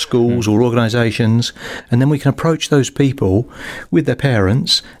from schools or organisations, and then we can approach those people with their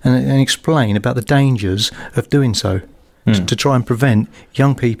parents and explain about the dangers of doing so. To try and prevent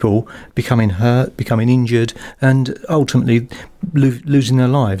young people becoming hurt, becoming injured, and ultimately losing their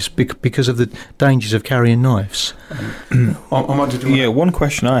lives because of the dangers of carrying knives. One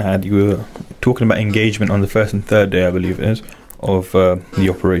question I had, you were talking about engagement on the first and third day, I believe it is, of the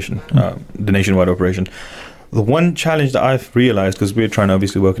operation, the nationwide operation. The one challenge that I've realised, because we're trying to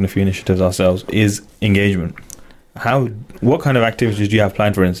obviously work on a few initiatives ourselves, is engagement. What kind of activities do you have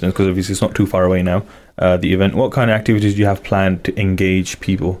planned, for instance, because obviously it's not too far away now, the event? What kind of activities do you have planned to engage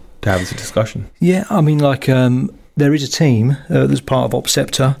people to have this discussion? Yeah, I mean, there is a team that's part of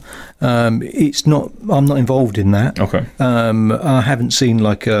OPSEPTA. I'm not involved in that. Okay. I haven't seen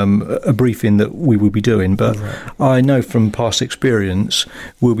a briefing that we will be doing, but I know from past experience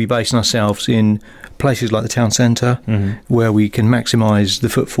we'll be basing ourselves in places like the town centre, where we can maximise the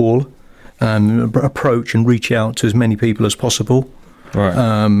footfall, approach and reach out to as many people as possible. Right.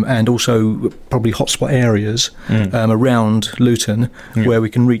 And also probably hotspot areas around Luton where we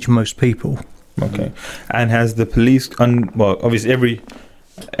can reach most people. Okay. And has the police, obviously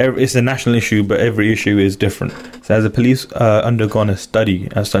it's a national issue, but every issue is different. So has the police undergone a study,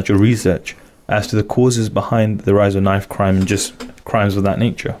 as such a research, as to the causes behind the rise of knife crime and just crimes of that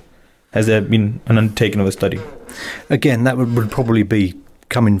nature? Has there been an undertaking of a study? Again, that would probably be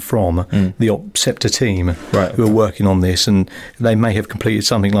coming from the OPSEPTA team who are working on this, and they may have completed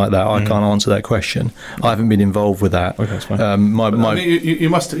something like that. I can't answer that question. I haven't been involved with that. Okay, that's fine. I mean, you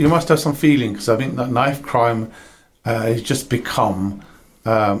must have some feeling, because I think that knife crime has just become,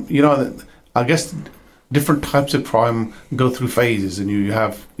 I guess different types of crime go through phases, and you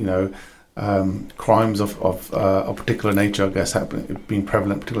have crimes of a particular nature, I guess, being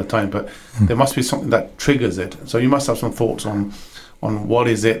prevalent at a particular time, but there must be something that triggers it. So you must have some thoughts on what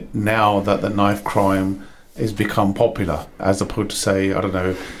is it now that the knife crime has become popular, as opposed to, say, I don't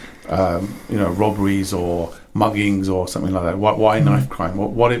know, robberies or muggings or something like that. Why knife crime?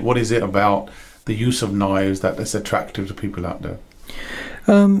 What is it about the use of knives that is attractive to people out there?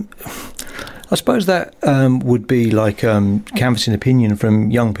 I suppose that would be canvassing opinion from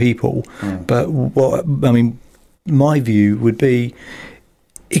young people. But my view would be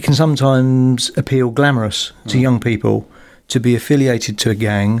it can sometimes appeal glamorous to young people to be affiliated to a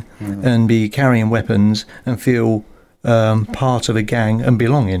gang and be carrying weapons and feel part of a gang and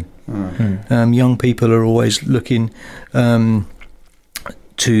belonging. Young people are always looking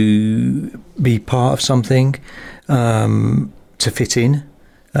to be part of something, to fit in,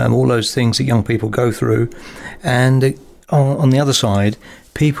 all those things that young people go through. And on the other side,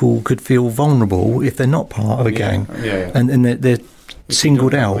 people could feel vulnerable if they're not part of a gang. And they're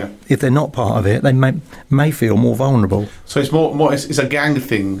singled out. If they're not part of it, they may feel more vulnerable. So it's more it's a gang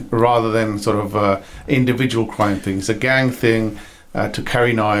thing rather than sort of individual crime thing. It's a gang thing to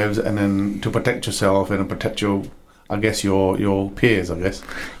carry knives and then to protect yourself and protect your I guess, your peers, I guess.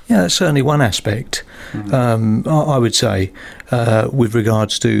 Yeah, that's certainly one aspect, I would say, with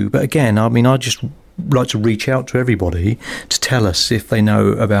regards to... But again, I mean, I just like to reach out to everybody to tell us if they know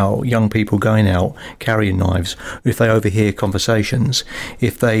about young people going out carrying knives, if they overhear conversations,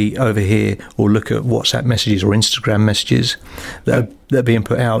 if they overhear or look at WhatsApp messages or Instagram messages that are being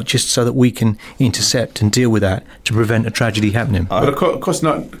put out, just so that we can intercept and deal with that to prevent a tragedy happening. But of course,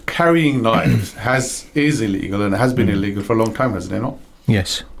 not carrying knives is illegal and has been illegal for a long time, hasn't it? Not?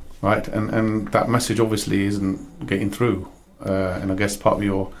 Yes. Right, and that message obviously isn't getting through, and I guess part of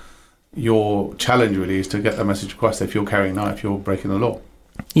your challenge really is to get that message across that if you're carrying a knife, you're breaking the law.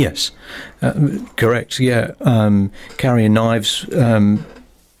 Yes, correct, yeah. Carrying knives...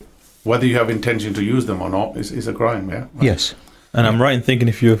 whether you have intention to use them or not is a crime, yeah? Right. Yes. And I'm right in thinking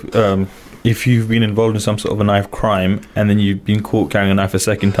if you've been involved in some sort of a knife crime and then you've been caught carrying a knife a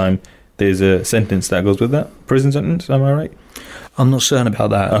second time, there's a sentence that goes with that? Prison sentence, am I right? I'm not certain about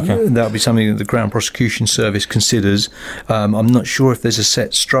that. Okay. That would be something that the Crown Prosecution Service considers. I'm not sure if there's a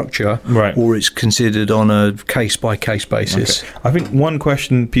set structure, right, or it's considered on a case-by-case basis. Okay. I think one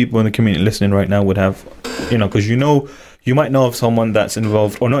question people in the community listening right now would have, because you might know of someone that's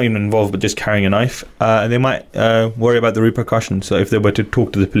involved, or not even involved, but just carrying a knife, and they might worry about the repercussions. So if they were to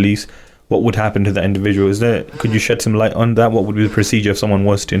talk to the police, what would happen to that individual? Could you shed some light on that? What would be the procedure if someone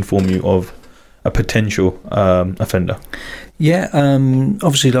was to inform you of a potential offender? Yeah,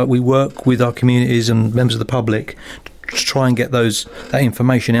 obviously, like, we work with our communities and members of the public to try and get that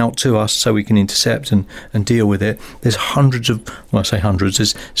information out to us so we can intercept and deal with it. There's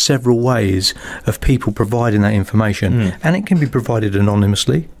there's several ways of people providing that information, and it can be provided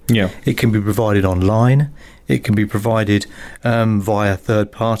anonymously. Yeah, it can be provided online. It can be provided via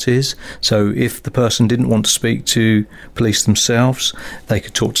third parties. So if the person didn't want to speak to police themselves, they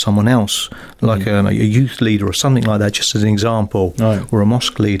could talk to someone else, like a youth leader or something like that, just as an example, or a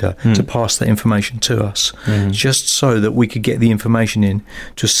mosque leader, to pass that information to us, just so that we could get the information in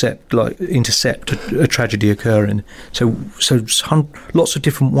to intercept a tragedy occurring. So lots of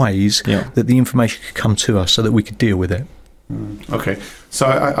different ways that the information could come to us so that we could deal with it. Okay, so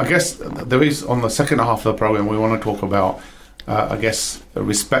I guess there is, on the second half of the program, we want to talk about,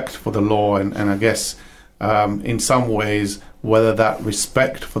 respect for the law, and I guess in some ways whether that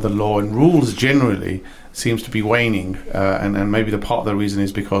respect for the law and rules generally seems to be waning, and maybe the part of the reason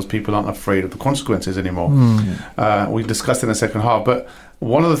is because people aren't afraid of the consequences anymore. We discussed in the second half, but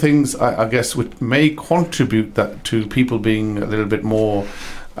one of the things I guess which may contribute that to people being a little bit more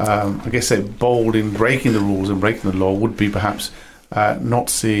bold in breaking the rules and breaking the law would be perhaps not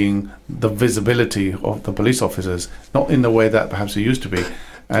seeing the visibility of the police officers, not in the way that perhaps it used to be.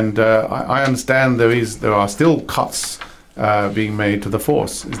 And I understand there are still cuts being made to the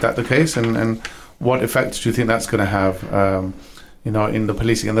force. Is that the case? And what effect do you think that's going to have, in the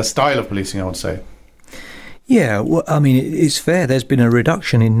policing and the style of policing, I would say? Yeah, well, I mean, it's fair. There's been a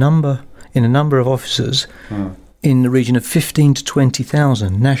reduction in a number of officers. In the region of 15 to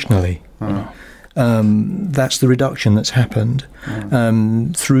 20,000 nationally. That's the reduction that's happened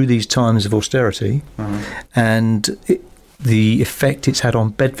through these times of austerity, and the effect it's had on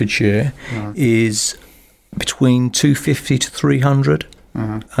Bedfordshire is between 250 to 300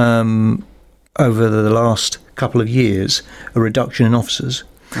 over the last couple of years, a reduction in officers,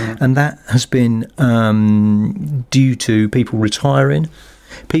 and that has been due to people retiring,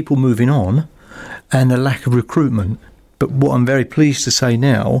 people moving on, and a lack of recruitment. But what I'm very pleased to say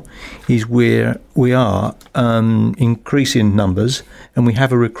now is we are increasing numbers, and we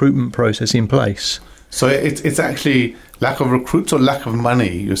have a recruitment process in place. So it's actually lack of recruits or lack of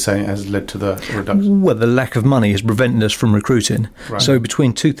money, you're saying, has led to the reduction? Well, the lack of money has prevented us from recruiting. Right. So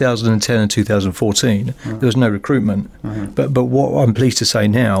between 2010 and 2014, there was no recruitment. But what I'm pleased to say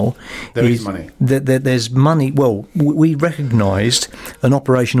now is money. There's money. Well, we recognised an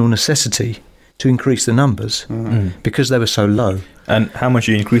operational necessity to increase the numbers because they were so low. And how much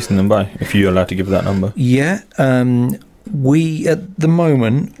are you increasing them by, if you're allowed to give that number? Yeah, we at the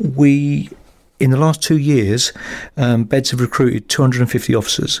moment, in the last 2 years, Beds have recruited 250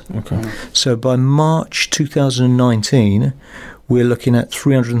 officers. Okay. So by March 2019, we're looking at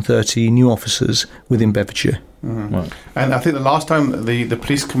 330 new officers within Bedfordshire. Right. And I think the last time the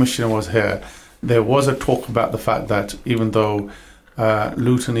police commissioner was here, there was a talk about the fact that even though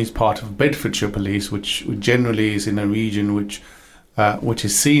Luton is part of Bedfordshire Police, which generally is in a region which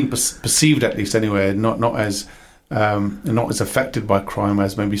is perceived at least anyway, not as affected by crime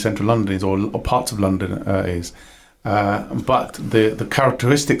as maybe Central London is or parts of London is. But the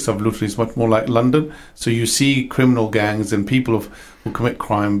characteristics of Luton is much more like London. So you see criminal gangs and people who commit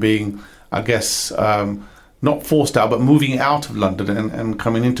crime being, I guess, not forced out, but moving out of London and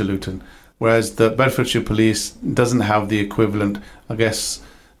coming into Luton. Whereas the Bedfordshire Police doesn't have the equivalent, I guess,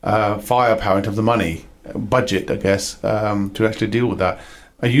 firepower in terms of money, budget, I guess, to actually deal with that.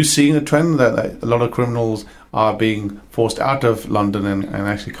 Are you seeing a trend that a lot of criminals are being forced out of London and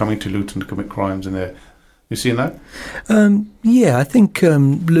actually coming to Luton to commit crimes in there? You seeing that? Yeah, I think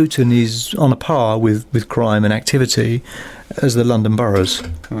Luton is on a par with crime and activity as the London boroughs.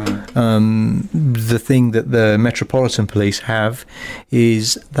 The thing that the Metropolitan Police have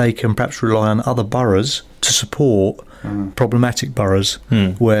is they can perhaps rely on other boroughs to support problematic boroughs,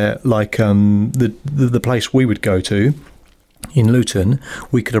 where, like the place we would go to in Luton,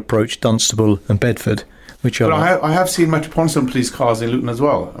 we could approach Dunstable and Bedford. But I have seen Metropolitan Police cars in Luton as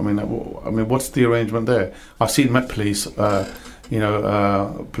well. I mean, what's the arrangement there? I've seen Met Police,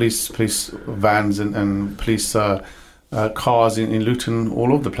 police vans and police cars in Luton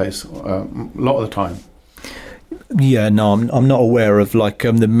all over the place, a lot of the time. Yeah, no, I'm not aware of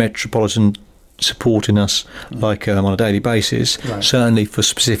the Metropolitan supporting us on a daily basis. Right. Certainly for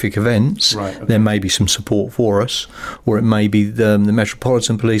specific events, there may be some support for us, or it may be the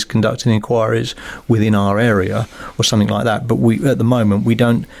Metropolitan Police conducting inquiries within our area or something like that. But at the moment we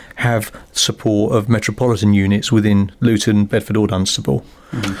don't have support of Metropolitan units within Luton, Bedford or Dunstable.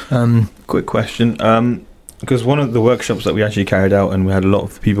 Quick question, because one of the workshops that we actually carried out, and we had a lot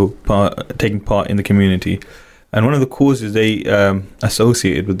of people taking part in the community, and one of the causes they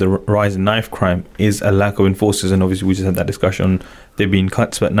associated with the rise in knife crime is a lack of enforcers. And obviously we just had that discussion, there have been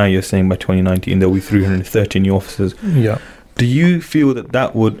cuts, but now you're saying by 2019 there will be 330 new officers. Yeah. Do you feel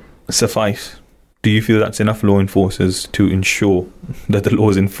that would suffice? Do you feel that's enough law enforcers to ensure that the law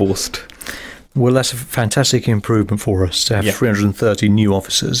is enforced? Well, that's a fantastic improvement for us to have 330 new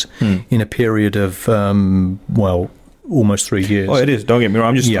officers in a period of, almost 3 years. Oh, it is. Don't get me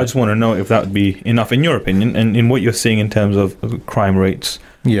wrong. I just want to know if that would be enough in your opinion, and in what you're seeing in terms of crime rates.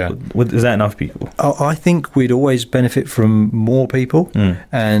 Yeah, is that enough people? I think we'd always benefit from more people,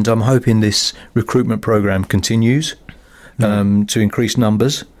 and I'm hoping this recruitment program continues to increase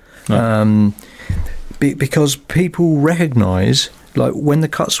numbers, because people recognise. Like when the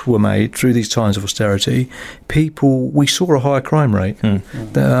cuts were made through these times of austerity, we saw a higher crime rate.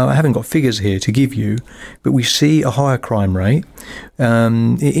 I haven't got figures here to give you, but we see a higher crime rate.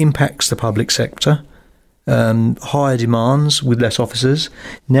 It impacts the public sector, higher demands with less officers.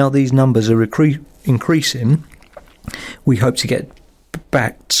 Now these numbers are increasing. We hope to get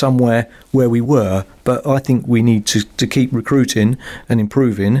back somewhere where we were, but I think we need to keep recruiting and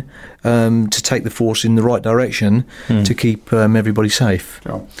improving to take the force in the right direction to keep everybody safe.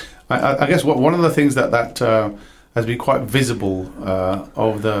 Sure. I guess one of the things that has been quite visible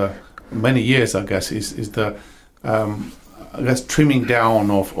over the many years, I guess, is the trimming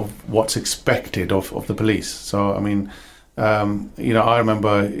down of what's expected of the police. So I mean, I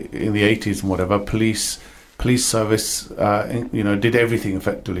remember in the 80s and whatever, police service, did everything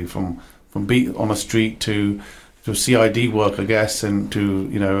effectively from beat on a street to CID work, I guess, and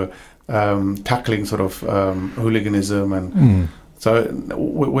to tackling sort of hooliganism, and so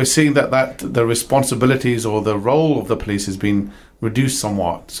we're seeing that the responsibilities or the role of the police has been reduced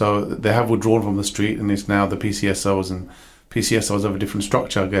somewhat. So they have withdrawn from the street, and it's now the PCSOs, and PCSOs have a different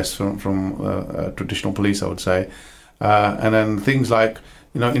structure, I guess, from traditional police, I would say, and then things like.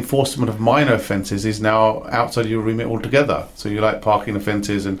 Enforcement of minor offences is now outside your remit altogether. So you like parking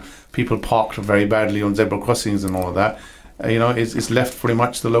offences and people parked very badly on zebra crossings and all of that. It's left pretty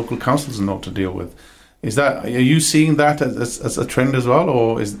much the local councils not to deal with. Are you seeing that as a trend as well,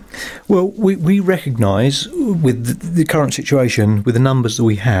 or is? Well, we recognise with the current situation, with the numbers that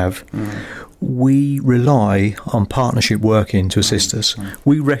we have, we rely on partnership working to assist us.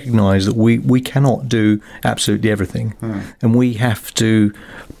 We recognise that we cannot do absolutely everything, and we have to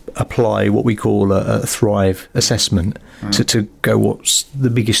apply what we call a Thrive assessment to go what's the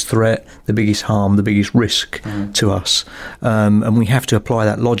biggest threat, the biggest harm, the biggest risk to us, and we have to apply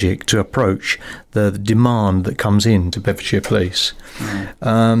that logic to approach the demand that comes in to Bedfordshire Police.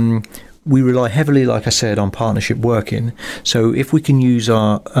 We rely heavily, like I said, on partnership working. So if we can use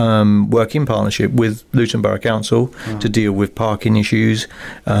our work in partnership with Luton Borough Council to deal with parking issues,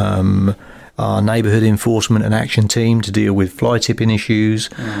 our neighbourhood enforcement and action team to deal with fly tipping issues,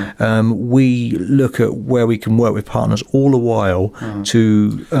 we look at where we can work with partners all the while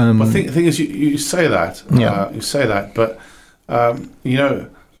to... But the thing is, you say that, but,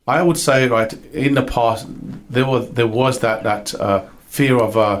 I would say, right, in the past, there was that fear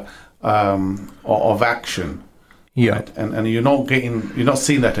of action, right? And you're not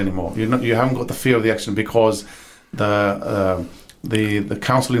seeing that anymore. You haven't got the fear of the action because the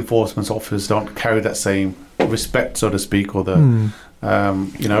council enforcement officers don't carry that same respect, so to speak, or the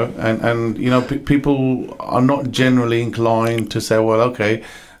people are not generally inclined to say, well, okay,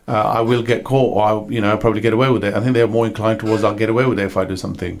 I will get caught, or I'll probably get away with it. I think they're more inclined towards I'll get away with it if I do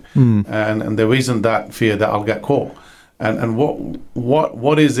something, and there isn't that fear that I'll get caught. And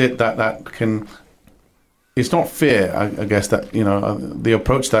what is it that can? It's not fear, I guess, that the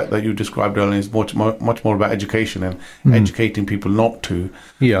approach that you described earlier is much more about education and educating people not to.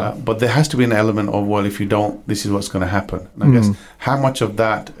 Yeah. But there has to be an element of, well, if you don't, this is what's going to happen. And I guess how much of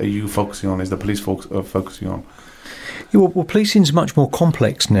that are you focusing on? Is the police focusing on? Yeah, well, policing is much more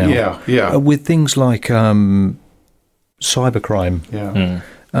complex now. Yeah. With things like cybercrime. Yeah.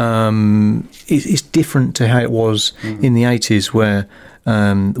 It's different to how it was in the 80s, where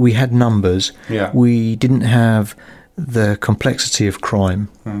we had numbers. Yeah. We didn't have the complexity of crime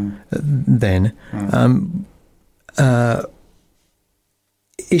then.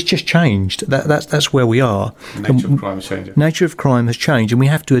 It's just changed. That's where we are. The nature of crime is changing. Nature of crime has changed, and we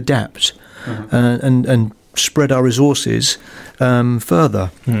have to adapt and spread our resources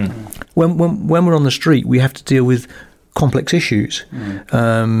further. When we're on the street, we have to deal with complex issues.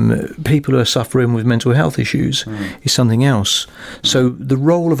 People who are suffering with mental health issues is something else. So the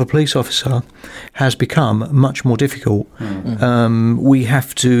role of a police officer has become much more difficult. We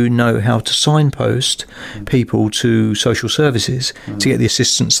have to know how to signpost people to social services to get the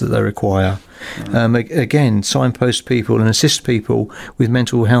assistance that they require. Again, signpost people and assist people with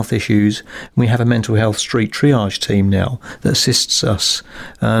mental health issues. We have a mental health street triage team now that assists us.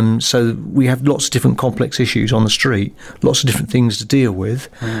 So we have lots of different complex issues on the street, lots of different things to deal with,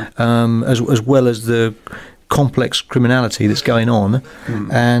 as well as the complex criminality that's going on,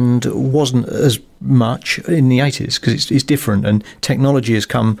 and wasn't as much in the 80s because it's different, and technology has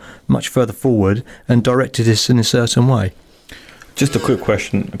come much further forward and directed us in a certain way. Just a quick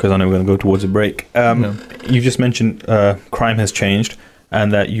question, because I know we're going to go towards a break. You just mentioned crime has changed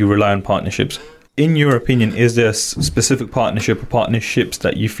and that you rely on partnerships. In your opinion, is there a specific partnership or partnerships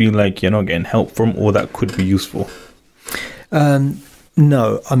that you feel like you're not getting help from, or that could be useful?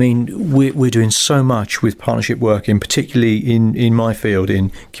 No, I mean, we're doing so much with partnership work, particularly in my field,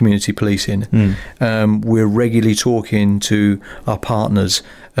 in community policing. We're regularly talking to our partners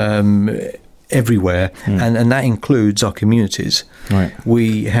everywhere, and that includes our communities. Right.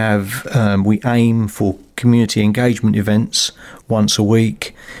 We aim for community engagement events once a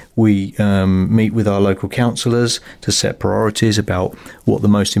week. We meet with our local councillors to set priorities about what the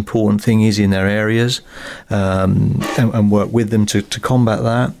most important thing is in their areas, and work with them to combat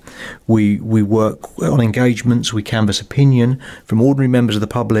that. We work on engagements. We canvass opinion from ordinary members of the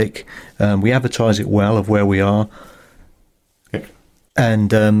public. We advertise it well of where we are.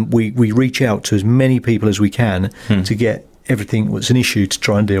 And we reach out to as many people as we can to get everything that's an issue to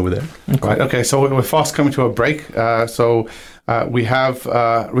try and deal with it. Okay, so we're fast coming to a break. We have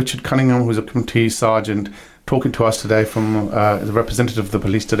Richard Cunningham, who's a community sergeant, talking to us today from the representative of the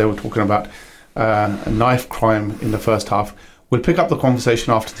police today. We're talking about knife crime in the first half. We'll pick up the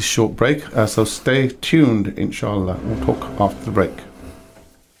conversation after this short break, so stay tuned, inshallah. We'll talk after the break.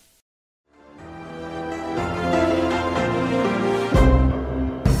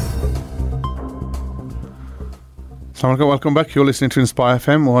 Welcome back. You're listening to Inspire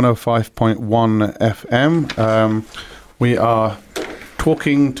FM 105.1 FM. We are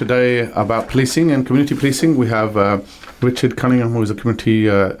talking today about policing and community policing. We have Richard Cunningham, who is a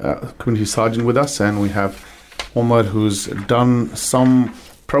community sergeant with us, and we have Omar, who's done some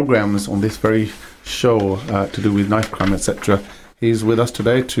programs on this very show to do with knife crime, etc. He's with us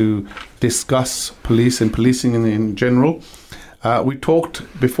today to discuss police and policing in general. We talked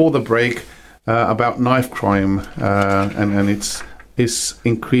before the break about knife crime and its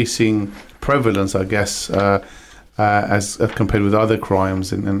increasing prevalence, I guess, as compared with other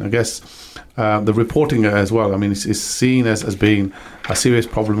crimes, and I guess the reporting as well. I mean, it's seen as being a serious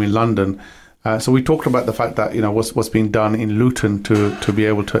problem in London. So we talked about the fact that what's being done in Luton to be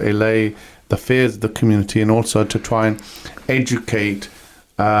able to allay the fears of the community, and also to try and educate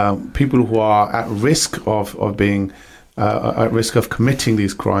people who are at risk of being at risk of committing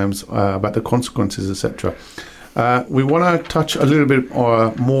these crimes, about the consequences, etc. We want to touch a little bit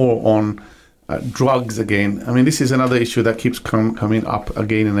more on drugs again. I mean, this is another issue that keeps coming up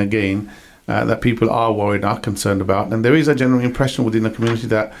again and again, that people are worried, are concerned about. And there is a general impression within the community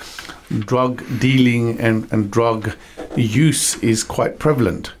that drug dealing and drug use is quite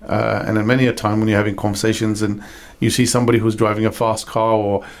prevalent. And then many a time when you're having conversations and you see somebody who's driving a fast car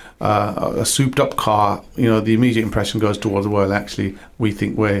or a souped up car, the immediate impression goes towards, well, actually, we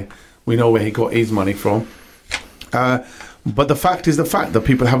know where he got his money from. But the fact is the fact that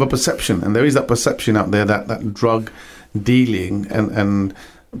people have a perception, and there is that perception out there that drug dealing and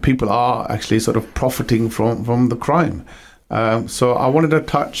people are actually sort of profiting from the crime. So I wanted to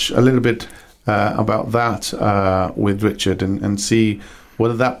touch a little bit about that with Richard and see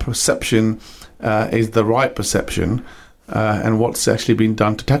whether that perception is the right perception and what's actually been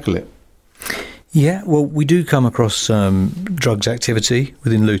done to tackle it. Yeah, well, we do come across drugs activity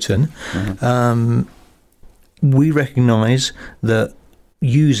within Luton. Mm-hmm. We recognise that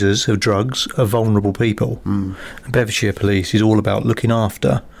users of drugs are vulnerable people. Bedfordshire Police is all about looking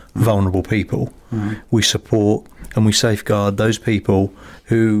after vulnerable people. We support and we safeguard those people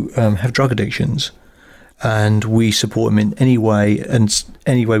who have drug addictions, and we support them in any way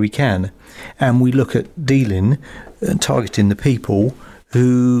we can. And we look at dealing and targeting the people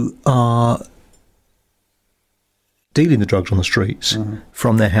who are dealing the drugs on the streets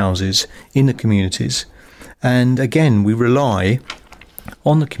from their houses in the communities. And again, we rely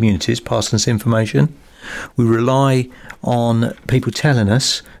on the communities passing us information. We rely on people telling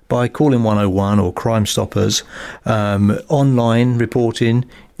us by calling 101 or Crime Stoppers, online reporting,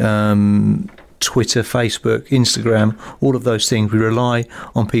 Twitter, Facebook, Instagram, all of those things. We rely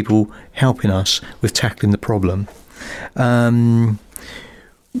on people helping us with tackling the problem.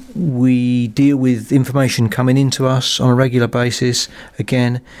 We deal with information coming into us on a regular basis.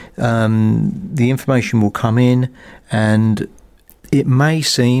 Again, the information will come in, and it may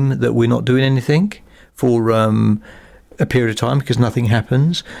seem that we're not doing anything for a period of time because nothing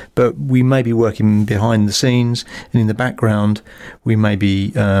happens, but we may be working behind the scenes, and in the background we may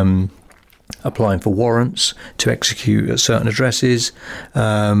be applying for warrants to execute at certain addresses,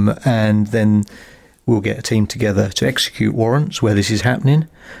 and then we'll get a team together to execute warrants where this is happening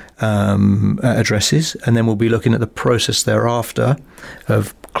at addresses, and then we'll be looking at the process thereafter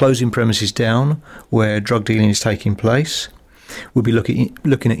of closing premises down where drug dealing is taking place. We'll be looking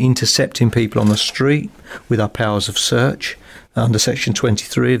at intercepting people on the street with our powers of search under Section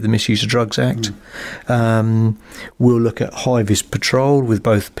 23 of the Misuse of Drugs Act. We'll look at high-vis patrol with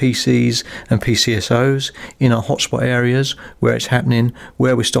both PCs and PCSOs in our hotspot areas where it's happening,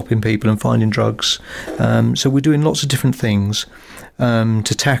 where we're stopping people and finding drugs. So we're doing lots of different things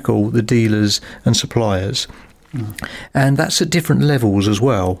to tackle the dealers and suppliers. And that's at different levels as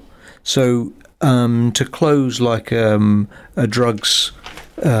well. So to close like a drugs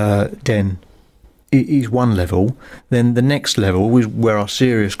den is one level. Then the next level, where our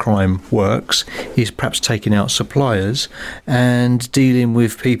serious crime works, is perhaps taking out suppliers and dealing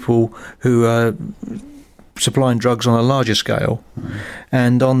with people who are supplying drugs on a larger scale.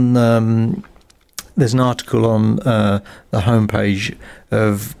 And on there's an article on the homepage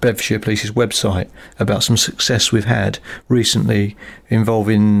of Bedfordshire Police's website about some success we've had recently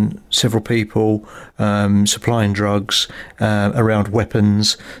involving several people supplying drugs around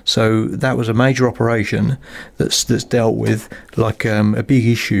weapons. So that was a major operation that's dealt with like a big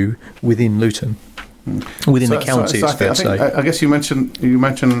issue within Luton, within the county. I guess you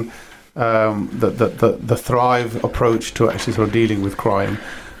mentioned the Thrive approach to actually sort of dealing with crime.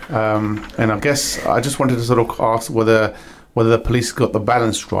 And I guess I just wanted to sort of ask whether the police got the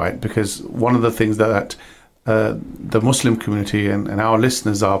balance right, because one of the things that the Muslim community and our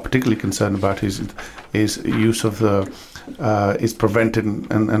listeners are particularly concerned about is use of is Prevent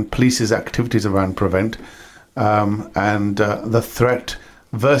and police's activities around Prevent, and the threat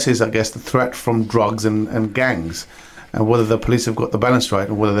versus, I guess, the threat from drugs and gangs, and whether the police have got the balance right,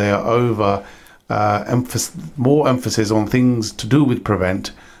 and whether they are over more emphasis on things to do with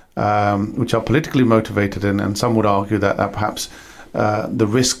Prevent, which are politically motivated, and some would argue that perhaps the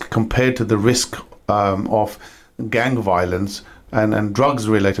risk compared to the risk of gang violence and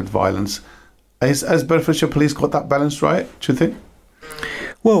drugs-related violence, has Bedfordshire Police got that balance right, do you think?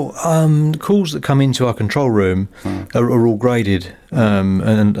 Well, calls that come into our control room are all graded,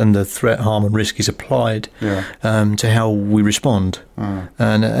 and the threat, harm and risk is applied to how we respond.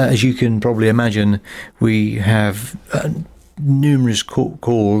 And as you can probably imagine, we have numerous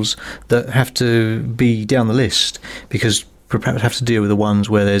calls that have to be down the list because perhaps have to deal with the ones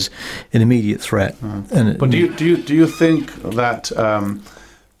where there's an immediate threat. But do you think that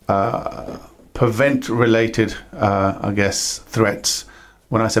Prevent-related, I guess, threats,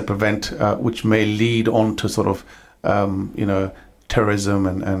 when I say Prevent, which may lead on to sort of, terrorism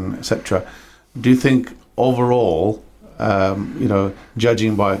and etc., do you think overall,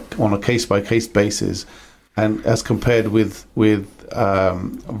 judging on a case-by-case basis, and as compared with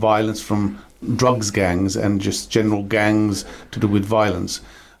violence from drugs gangs and just general gangs to do with violence,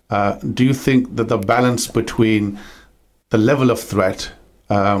 do you think that the balance between the level of threat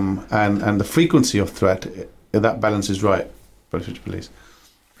and the frequency of threat that balance is right, Bedfordshire Police?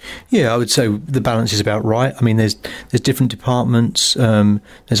 Yeah, I would say the balance is about right. I mean, there's different departments.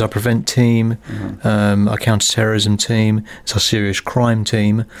 There's our prevent team, our counter-terrorism team, it's our serious crime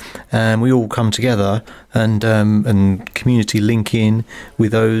team, and we all come together and community link in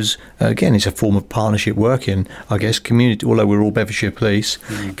with those. Again, it's a form of partnership working, I guess. Community, although we're all Bedfordshire Police,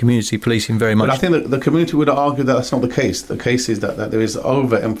 community policing very much. But I think that the community would argue that that's not the case. The case is that there is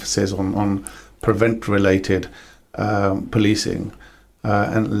overemphasis on prevent-related policing.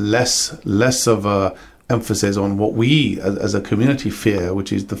 And less of a emphasis on what we as a community fear,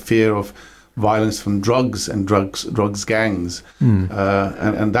 which is the fear of violence from drugs and drugs gangs,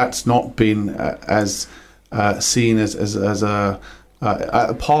 and that's not been as seen as a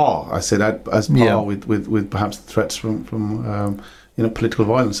at par. I said as par with perhaps the threats from political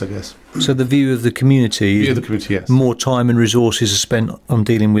violence, I guess. So the view of the community, yes. More time and resources are spent on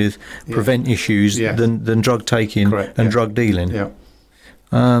dealing with prevent issues than drug taking and drug dealing. Yeah.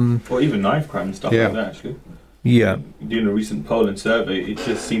 Or even knife crime and stuff like that, actually. Yeah. Doing a recent poll and survey, it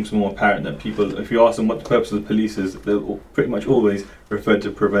just seems more apparent that people, if you ask them what the purpose of the police is, they'll pretty much always refer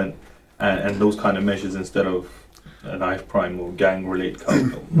to prevent and those kind of measures instead of a knife crime or gang-related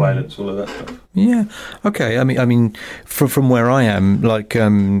violence, all of that stuff. Yeah. Okay. I mean, from where I am, like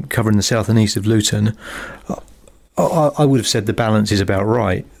covering the south and east of Luton, I would have said the balance is about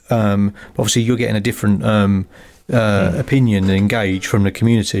right. Obviously, you're getting a different opinion and engage from the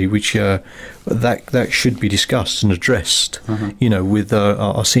community, which that should be discussed and addressed, with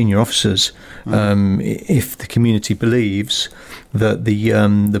our senior officers. If the community believes that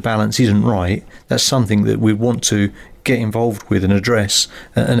the balance isn't right, that's something that we want to get involved with and address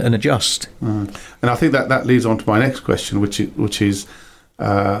and adjust. And I think that leads on to my next question, which is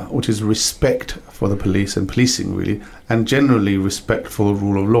respect for the police and policing, really, and generally respect for the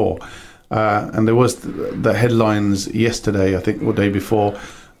rule of law. And there was the headlines yesterday, I think, or the day before,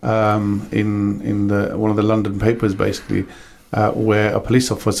 in one of the London papers, basically, where a police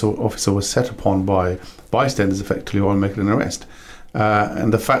officer was set upon by bystanders, effectively, while making an arrest.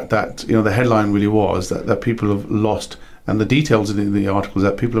 And the fact that the headline really was that people have lost, and the details in the article is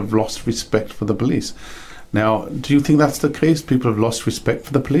that people have lost respect for the police. Now, do you think that's the case? People have lost respect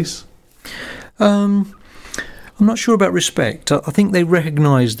for the police? I'm not sure about respect. I think they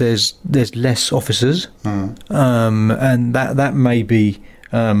recognise there's less officers, and that may be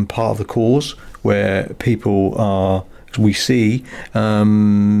part of the cause, where people are, as we see,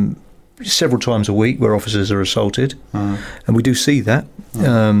 several times a week where officers are assaulted, and we do see that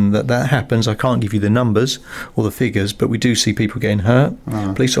that happens. I can't give you the numbers or the figures, but we do see people getting hurt,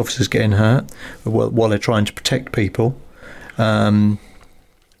 police officers getting hurt while they're trying to protect people.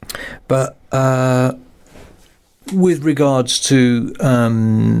 But with regards to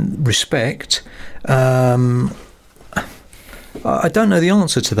respect, I don't know the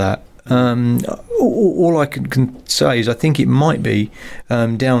answer to that. All I can say is I think it might be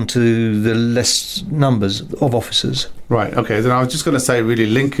down to the less numbers of officers. Right, okay. Then I was just going to say, really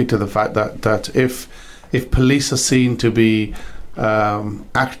link it to the fact that if police are seen to be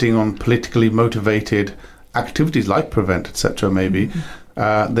acting on politically motivated activities like prevent, etc., maybe,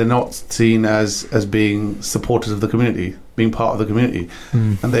 they're not seen as being supporters of the community, being part of the community,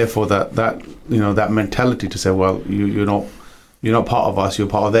 and therefore that mentality to say, well, you're not part of us, you're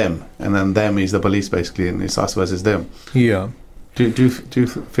part of them, and then them is the police, basically, and it's us versus them. Yeah. Do you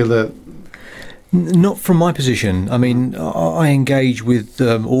feel that? Not from my position. I mean, I engage with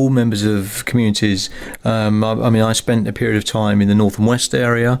all members of communities. I spent a period of time in the North and West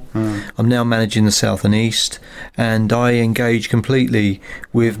area. I'm now managing the South and East, and I engage completely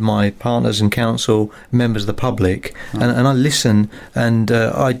with my partners and council, members of the public, and I listen and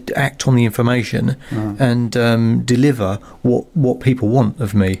I act on the information and deliver what people want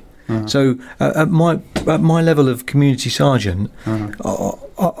of me. So at my level of community sergeant,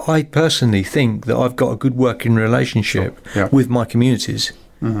 I personally think that I've got a good working relationship with my communities,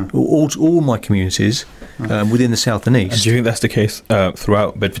 all my communities within the South and East. And do you think that's the case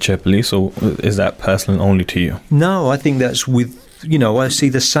throughout Bedfordshire Police, or is that personal only to you? No, I think that's with, I see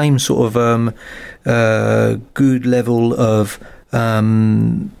the same sort of good level of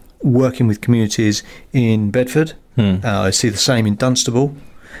working with communities in Bedford. I see the same in Dunstable.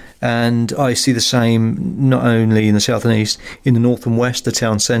 And I see the same not only in the South and East, in the North and West, the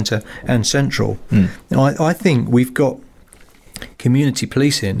town centre and Central. I think we've got community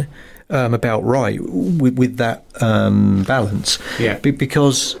policing about right with that balance. Yeah.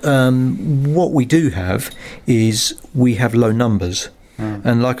 Because what we do have is we have low numbers.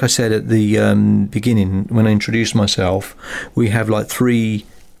 And like I said at the beginning, when I introduced myself, we have like 3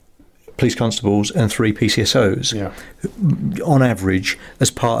 police constables and 3 PCSOs on average as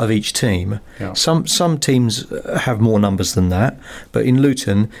part of each team. Some teams have more numbers than that, but in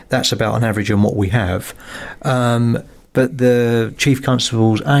Luton that's about an average on what we have. But the Chief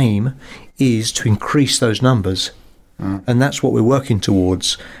Constable's aim is to increase those numbers, and that's what we're working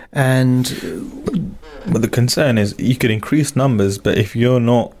towards. But the concern is you could increase numbers, but if you're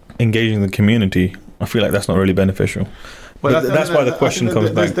not engaging the community, I feel like that's not really beneficial. Well, that's why the question comes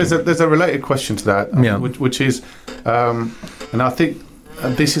back. There's a related question to that, which is, and I think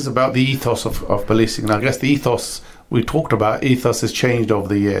this is about the ethos of policing. And I guess the ethos we talked about, ethos has changed over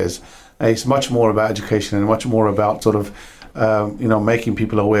the years. It's much more about education and much more about sort of, making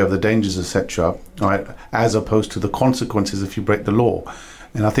people aware of the dangers, etc., right, as opposed to the consequences if you break the law.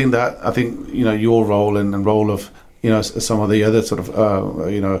 And I think your role and the role of some of the other sort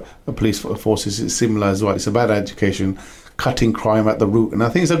of police forces is similar as well. It's about education, cutting crime at the root, and I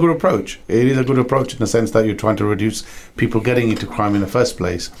think it's a good approach. It is a good approach in the sense that you're trying to reduce people getting into crime in the first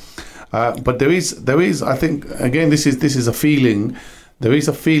place. But there is, I think, again, this is a feeling. There is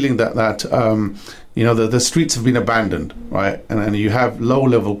a feeling that the streets have been abandoned, right? And you have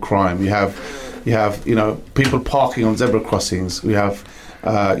low-level crime. You have people parking on zebra crossings. We have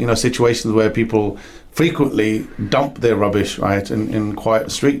situations where people frequently dump their rubbish, right, in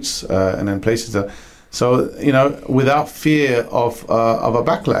quiet streets and in places that. So without fear of a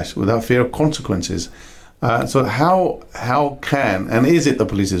backlash, without fear of consequences. So how can, and is it the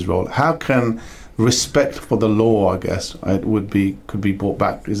police's role? How can respect for the law, I guess, right, could be brought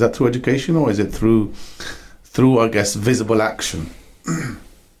back? Is that through education, or is it through I guess, visible action?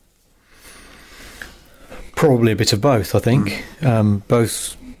 Probably a bit of both, I think.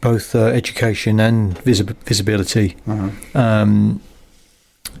 Both education and visibility.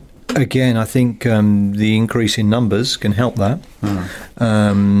 Again, I think the increase in numbers can help that.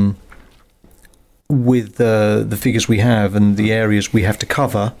 With the figures we have and the areas we have to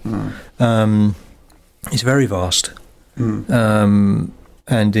cover, it's very vast. And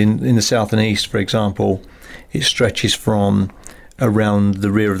in the south and east, for example, it stretches from around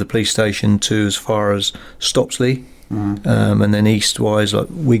the rear of the police station to as far as Stopsley, and then east-wise like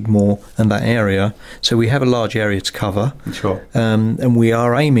Wigmore and that area. So we have a large area to cover. Sure. And we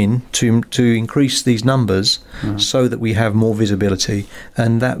are aiming to increase these numbers so that we have more visibility,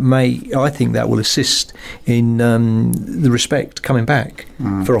 and I think that will assist in the respect coming back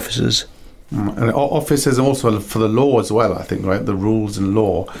for officers. And officers also for the law as well, I think, right? The rules and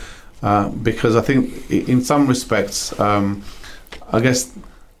law, because I think in some respects, I guess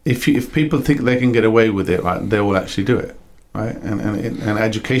if people think they can get away with it, right, they will actually do it, right? And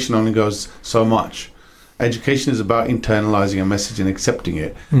education only goes so much. Education is about internalizing a message and accepting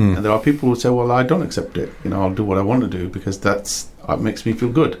it. And there are people who say, well, I don't accept it. I'll do what I want to do because that makes me feel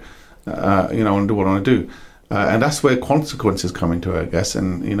good. I want to do what I want to do. And that's where consequences come into it, I guess.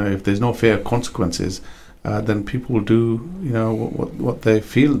 And, if there's no fear of consequences, then people will do, what they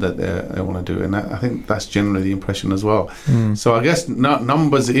feel that they want to do. And I think that's generally the impression as well. So I guess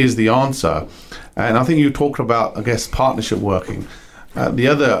numbers is the answer. And I think you talked about, I guess, partnership working. The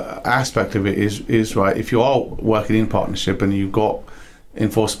other aspect of it is right, if you are working in partnership and you've got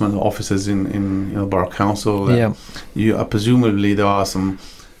enforcement officers in Borough Council, presumably there are some,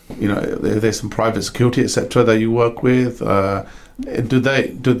 there's some private security, etc., that you work with. Do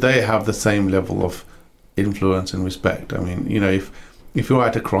they have the same level of influence and respect? I mean, if you're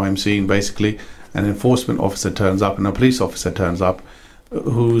at a crime scene, basically, an enforcement officer turns up and a police officer turns up,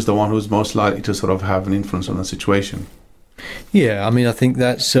 who's the one who's most likely to sort of have an influence on the situation? Yeah, I mean, I think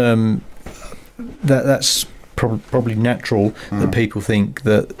that's probably natural that people think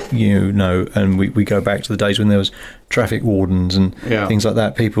that, and we go back to the days when there was traffic wardens and things like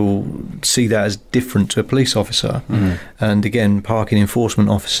that. People see that as different to a police officer. And again, parking enforcement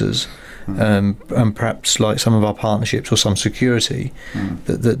officers, and perhaps like some of our partnerships or some security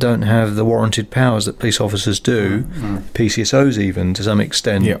that don't have the warranted powers that police officers do, PCSOs even to some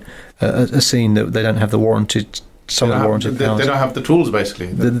extent, are seen that they don't have the warranted powers. They don't have the tools, basically.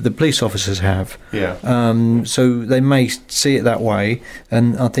 The police officers have. Yeah. So they may see it that way,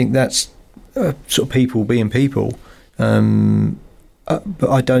 and I think that's sort of people being people. But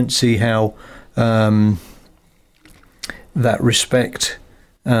I don't see how that respect.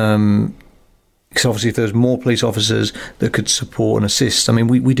 Because obviously if there's more police officers that could support and assist, I mean,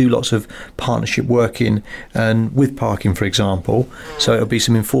 we do lots of partnership working and with parking, for example, so it'll be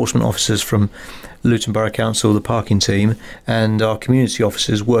some enforcement officers from Luton Borough Council, the parking team, and our community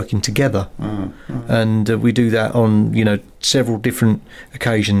officers working together. And we do that on, several different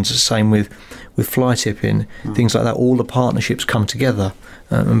occasions. The same with fly tipping, things like that. All the partnerships come together,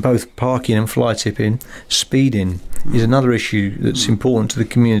 and both parking and fly tipping. Speeding is another issue that's important to the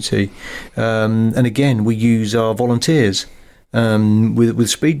community, and again, we use our volunteers with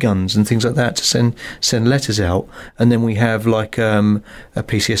speed guns and things like that to send letters out, and then we have like a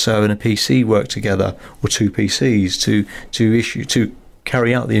PCSO and a PC work together, or two PCs to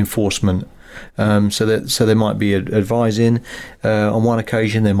carry out the enforcement. So there might be advising on one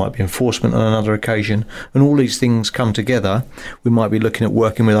occasion, there might be enforcement on another occasion, and all these things come together. We might be looking at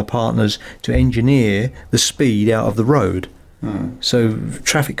working with our partners to engineer the speed out of the road. So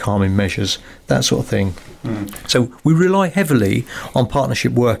traffic calming measures, that sort of thing. So we rely heavily on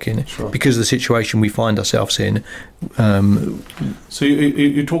partnership working because of the situation we find ourselves in. So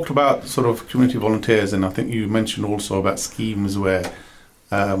you talked about sort of community volunteers, and I think you mentioned also about schemes where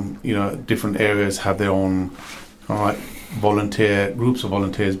different areas have their own kind of like groups of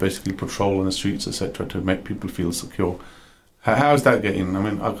volunteers basically patrol on the streets, etc., to make people feel secure. How's that getting? I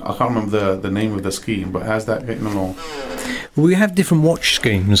mean, I can't remember the name of the scheme, but how's that getting along? We have different watch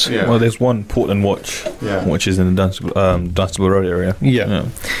schemes. Yeah. Well, there's one Portland Watch, which is in the Dunstable Road area. Yeah.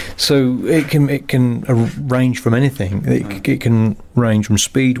 So it can range from anything. It can range from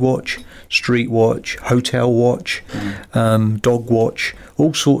speed watch, street watch, hotel watch, dog watch,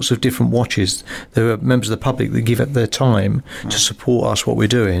 all sorts of different watches. There are members of the public that give up their time to support us, what we're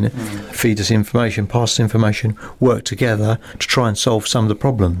doing, feed us information, pass us information, work together to try and solve some of the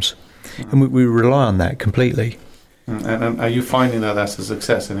problems. And we rely on that completely. And are you finding that that's a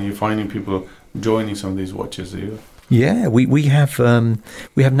success? And are you finding people joining some of these watches? Are you? Yeah, we have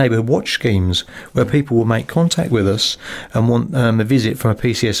neighbourhood watch schemes where people will make contact with us and want a visit from a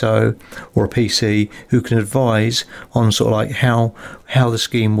PCSO or a PC who can advise on sort of like how the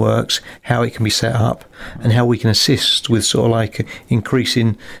scheme works, how it can be set up, and how we can assist with sort of like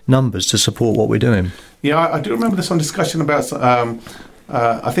increasing numbers to support what we're doing. Yeah, I do remember there's some discussion about.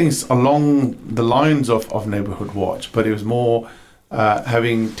 I think it's along the lines of Neighbourhood Watch, but it was more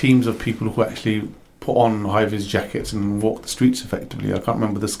having teams of people who actually put on high-vis jackets and walk the streets effectively. I can't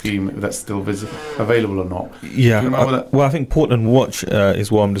remember the scheme, if that's still available or not. Yeah, well, I think Portland Watch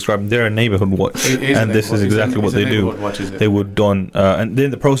is what I'm describing. They're a neighbourhood watch, and this is exactly what they do. They would don, and they're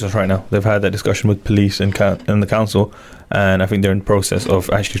in the process right now. They've had that discussion with police and the council, and I think they're in the process of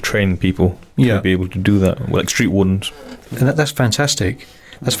actually training people to be able to do that, like street wardens. And that's fantastic.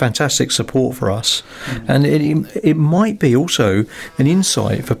 That's fantastic support for us, and it might be also an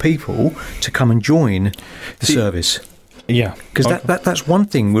insight for people to come and join the service. Yeah, because that's one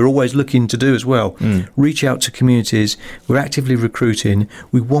thing we're always looking to do as well. Reach out to communities. We're actively recruiting.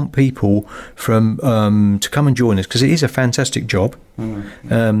 We want people to come and join us because it is a fantastic job.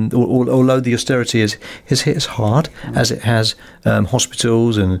 Although the austerity has hit us hard, as it has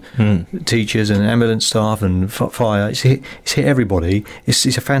hospitals and teachers and ambulance staff and fire. It's hit everybody. It's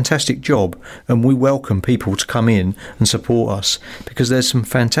a fantastic job, and we welcome people to come in and support us because there's some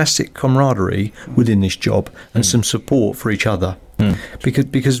fantastic camaraderie within this job and some support for each other.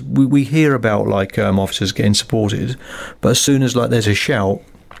 Because we hear about like officers getting supported, but as soon as like there's a shout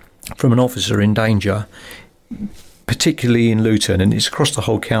from an officer in danger, particularly in Luton, and it's across the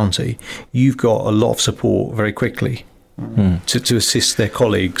whole county, you've got a lot of support very quickly to assist their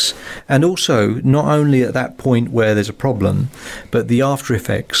colleagues. And also, not only at that point where there's a problem, but the after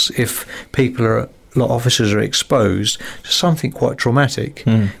effects, if officers are exposed to something quite traumatic,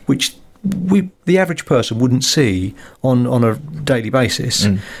 which the average person wouldn't see on a daily basis.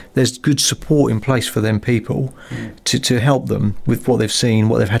 There's good support in place for them people to help them with what they've seen,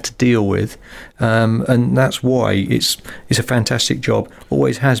 what they've had to deal with, and that's why it's a fantastic job.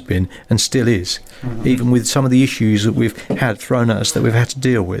 Always has been and still is, even with some of the issues that we've had thrown at us that we've had to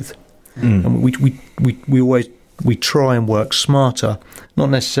deal with. And we try and work smarter, not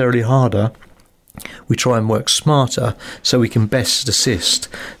necessarily harder. We try and work smarter so we can best assist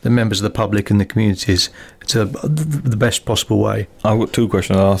the members of the public and the communities to the best possible way. I've got two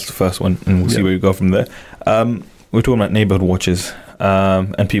questions. I'll ask the first one and we'll see where we go from there. We're talking about neighbourhood watches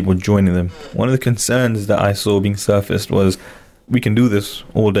and people joining them. One of the concerns that I saw being surfaced was we can do this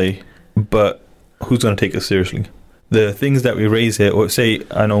all day, but who's going to take us seriously? The things that we raise here, or say,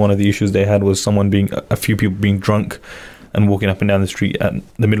 I know one of the issues they had was a few people being drunk and walking up and down the street in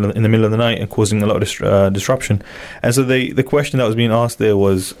the middle of the night and causing a lot of disruption. And so the question that was being asked there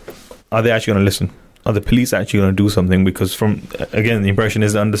was, are they actually going to listen? are the police actually going to do something? Because the impression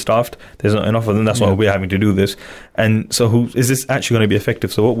is understaffed. There's not enough of them. That's why we're having to do this. And so, is this actually going to be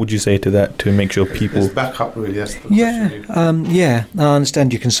effective? So, what would you say to that to make sure people back up? Really, that's the question. I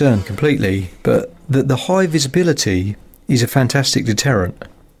understand your concern completely, but the high visibility is a fantastic deterrent.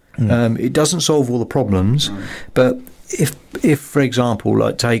 It doesn't solve all the problems, but if, for example,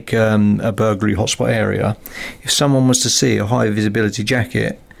 like take a burglary hotspot area, if someone was to see a high visibility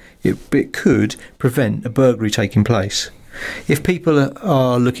jacket, it could prevent a burglary taking place. If people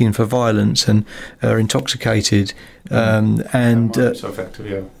are looking for violence and are intoxicated, so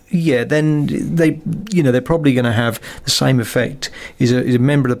effective, then they're probably going to have the same effect. Is a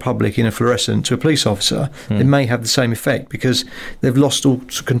member of the public in a fluorescent to a police officer? They may have the same effect because they've lost all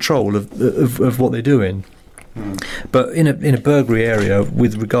control of what they're doing. But in a burglary area,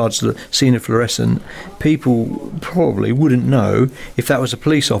 with regards to seeing a fluorescent, people probably wouldn't know if that was a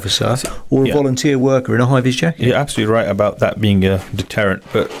police officer or a volunteer worker in a high-vis jacket. You're absolutely right about that being a deterrent,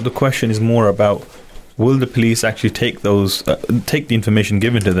 but the question is more about, will the police actually take the information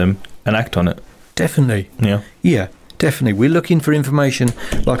given to them and act on it? Definitely. Yeah, definitely. We're looking for information,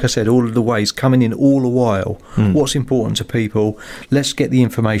 like I said, all of the ways coming in all the while. What's important to people? Let's get the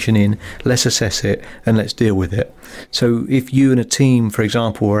information in, let's assess it, and let's deal with it. So if you and a team, for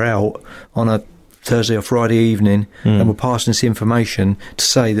example, are out on a Thursday or Friday evening and we're passing this information to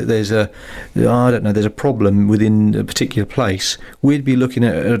say that there's a problem within a particular place, we'd be looking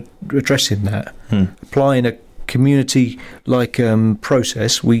at addressing that, applying a community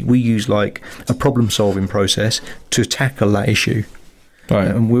process. We use like a problem solving process to tackle that issue. Right.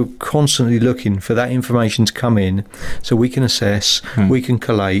 And we're constantly looking for that information to come in so we can assess, we can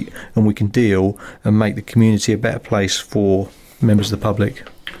collate, and we can deal and make the community a better place for members of the public.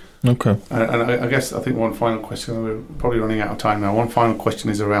 Okay. And I think one final question, we're probably running out of time now. One final question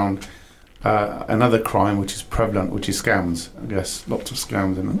is around another crime which is prevalent, which is scams. I guess lots of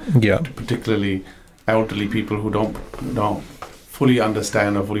scams, and particularly elderly people who don't fully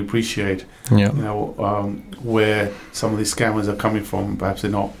understand or fully appreciate where some of these scammers are coming from. Perhaps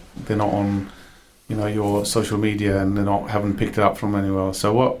they're not on your social media, and haven't picked it up from anywhere else.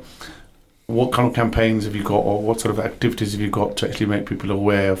 So what kind of campaigns have you got, or what sort of activities have you got to actually make people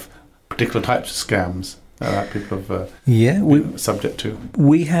aware of particular types of scams that people have subject to?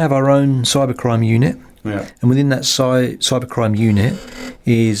 We have our own cybercrime unit. Yeah. And within that cybercrime unit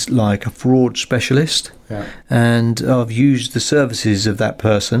is like a fraud specialist. Yeah. And I've used the services of that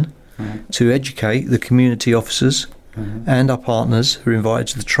person to educate the community officers and our partners who are invited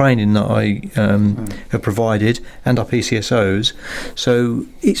to the training that I have provided, and our PCSOs. So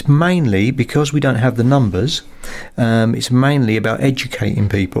it's mainly, because we don't have the numbers, it's mainly about educating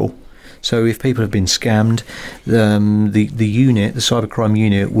people. So if people have been scammed, the unit, the cybercrime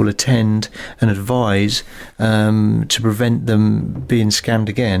unit, will attend and advise to prevent them being scammed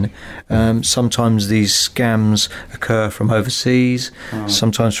again. Sometimes these scams occur from overseas,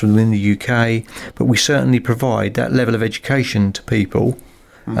 sometimes from within the UK, but we certainly provide that level of education to people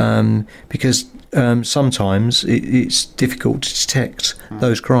because sometimes it's difficult to detect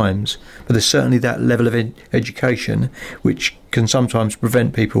those crimes, but there's certainly that level of education which can sometimes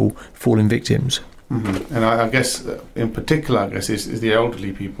prevent people falling victims. And I guess in particular, is the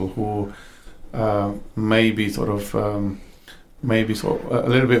elderly people who may be sort of a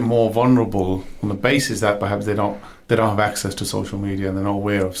little bit more vulnerable on the basis that perhaps they don't have access to social media and they're not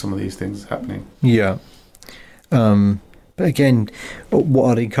aware of some of these things happening. Yeah. But again,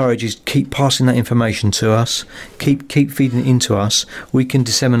 what I'd encourage is keep passing that information to us, keep feeding it into us. We can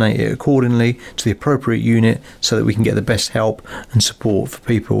disseminate it accordingly to the appropriate unit so that we can get the best help and support for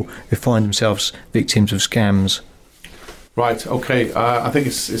people who find themselves victims of scams. Right, okay. I think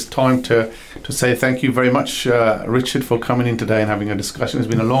it's time to say thank you very much, Richard, for coming in today and having a discussion. It's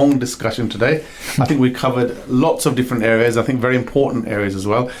been a long discussion today. I think we covered lots of different areas, I think very important areas as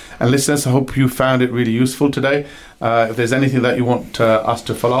well. And listeners, I hope you found it really useful today. If there's anything that you want us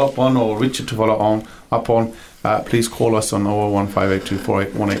to follow up on, or Richard to follow up on, please call us on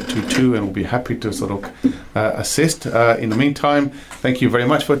 01582481822 and we'll be happy to sort of assist. In the meantime, thank you very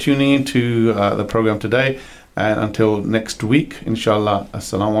much for tuning in to the program today. And until next week, inshallah,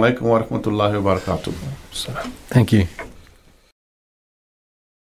 assalamu alaikum wa rahmatullahi wa barakatuh. Thank you.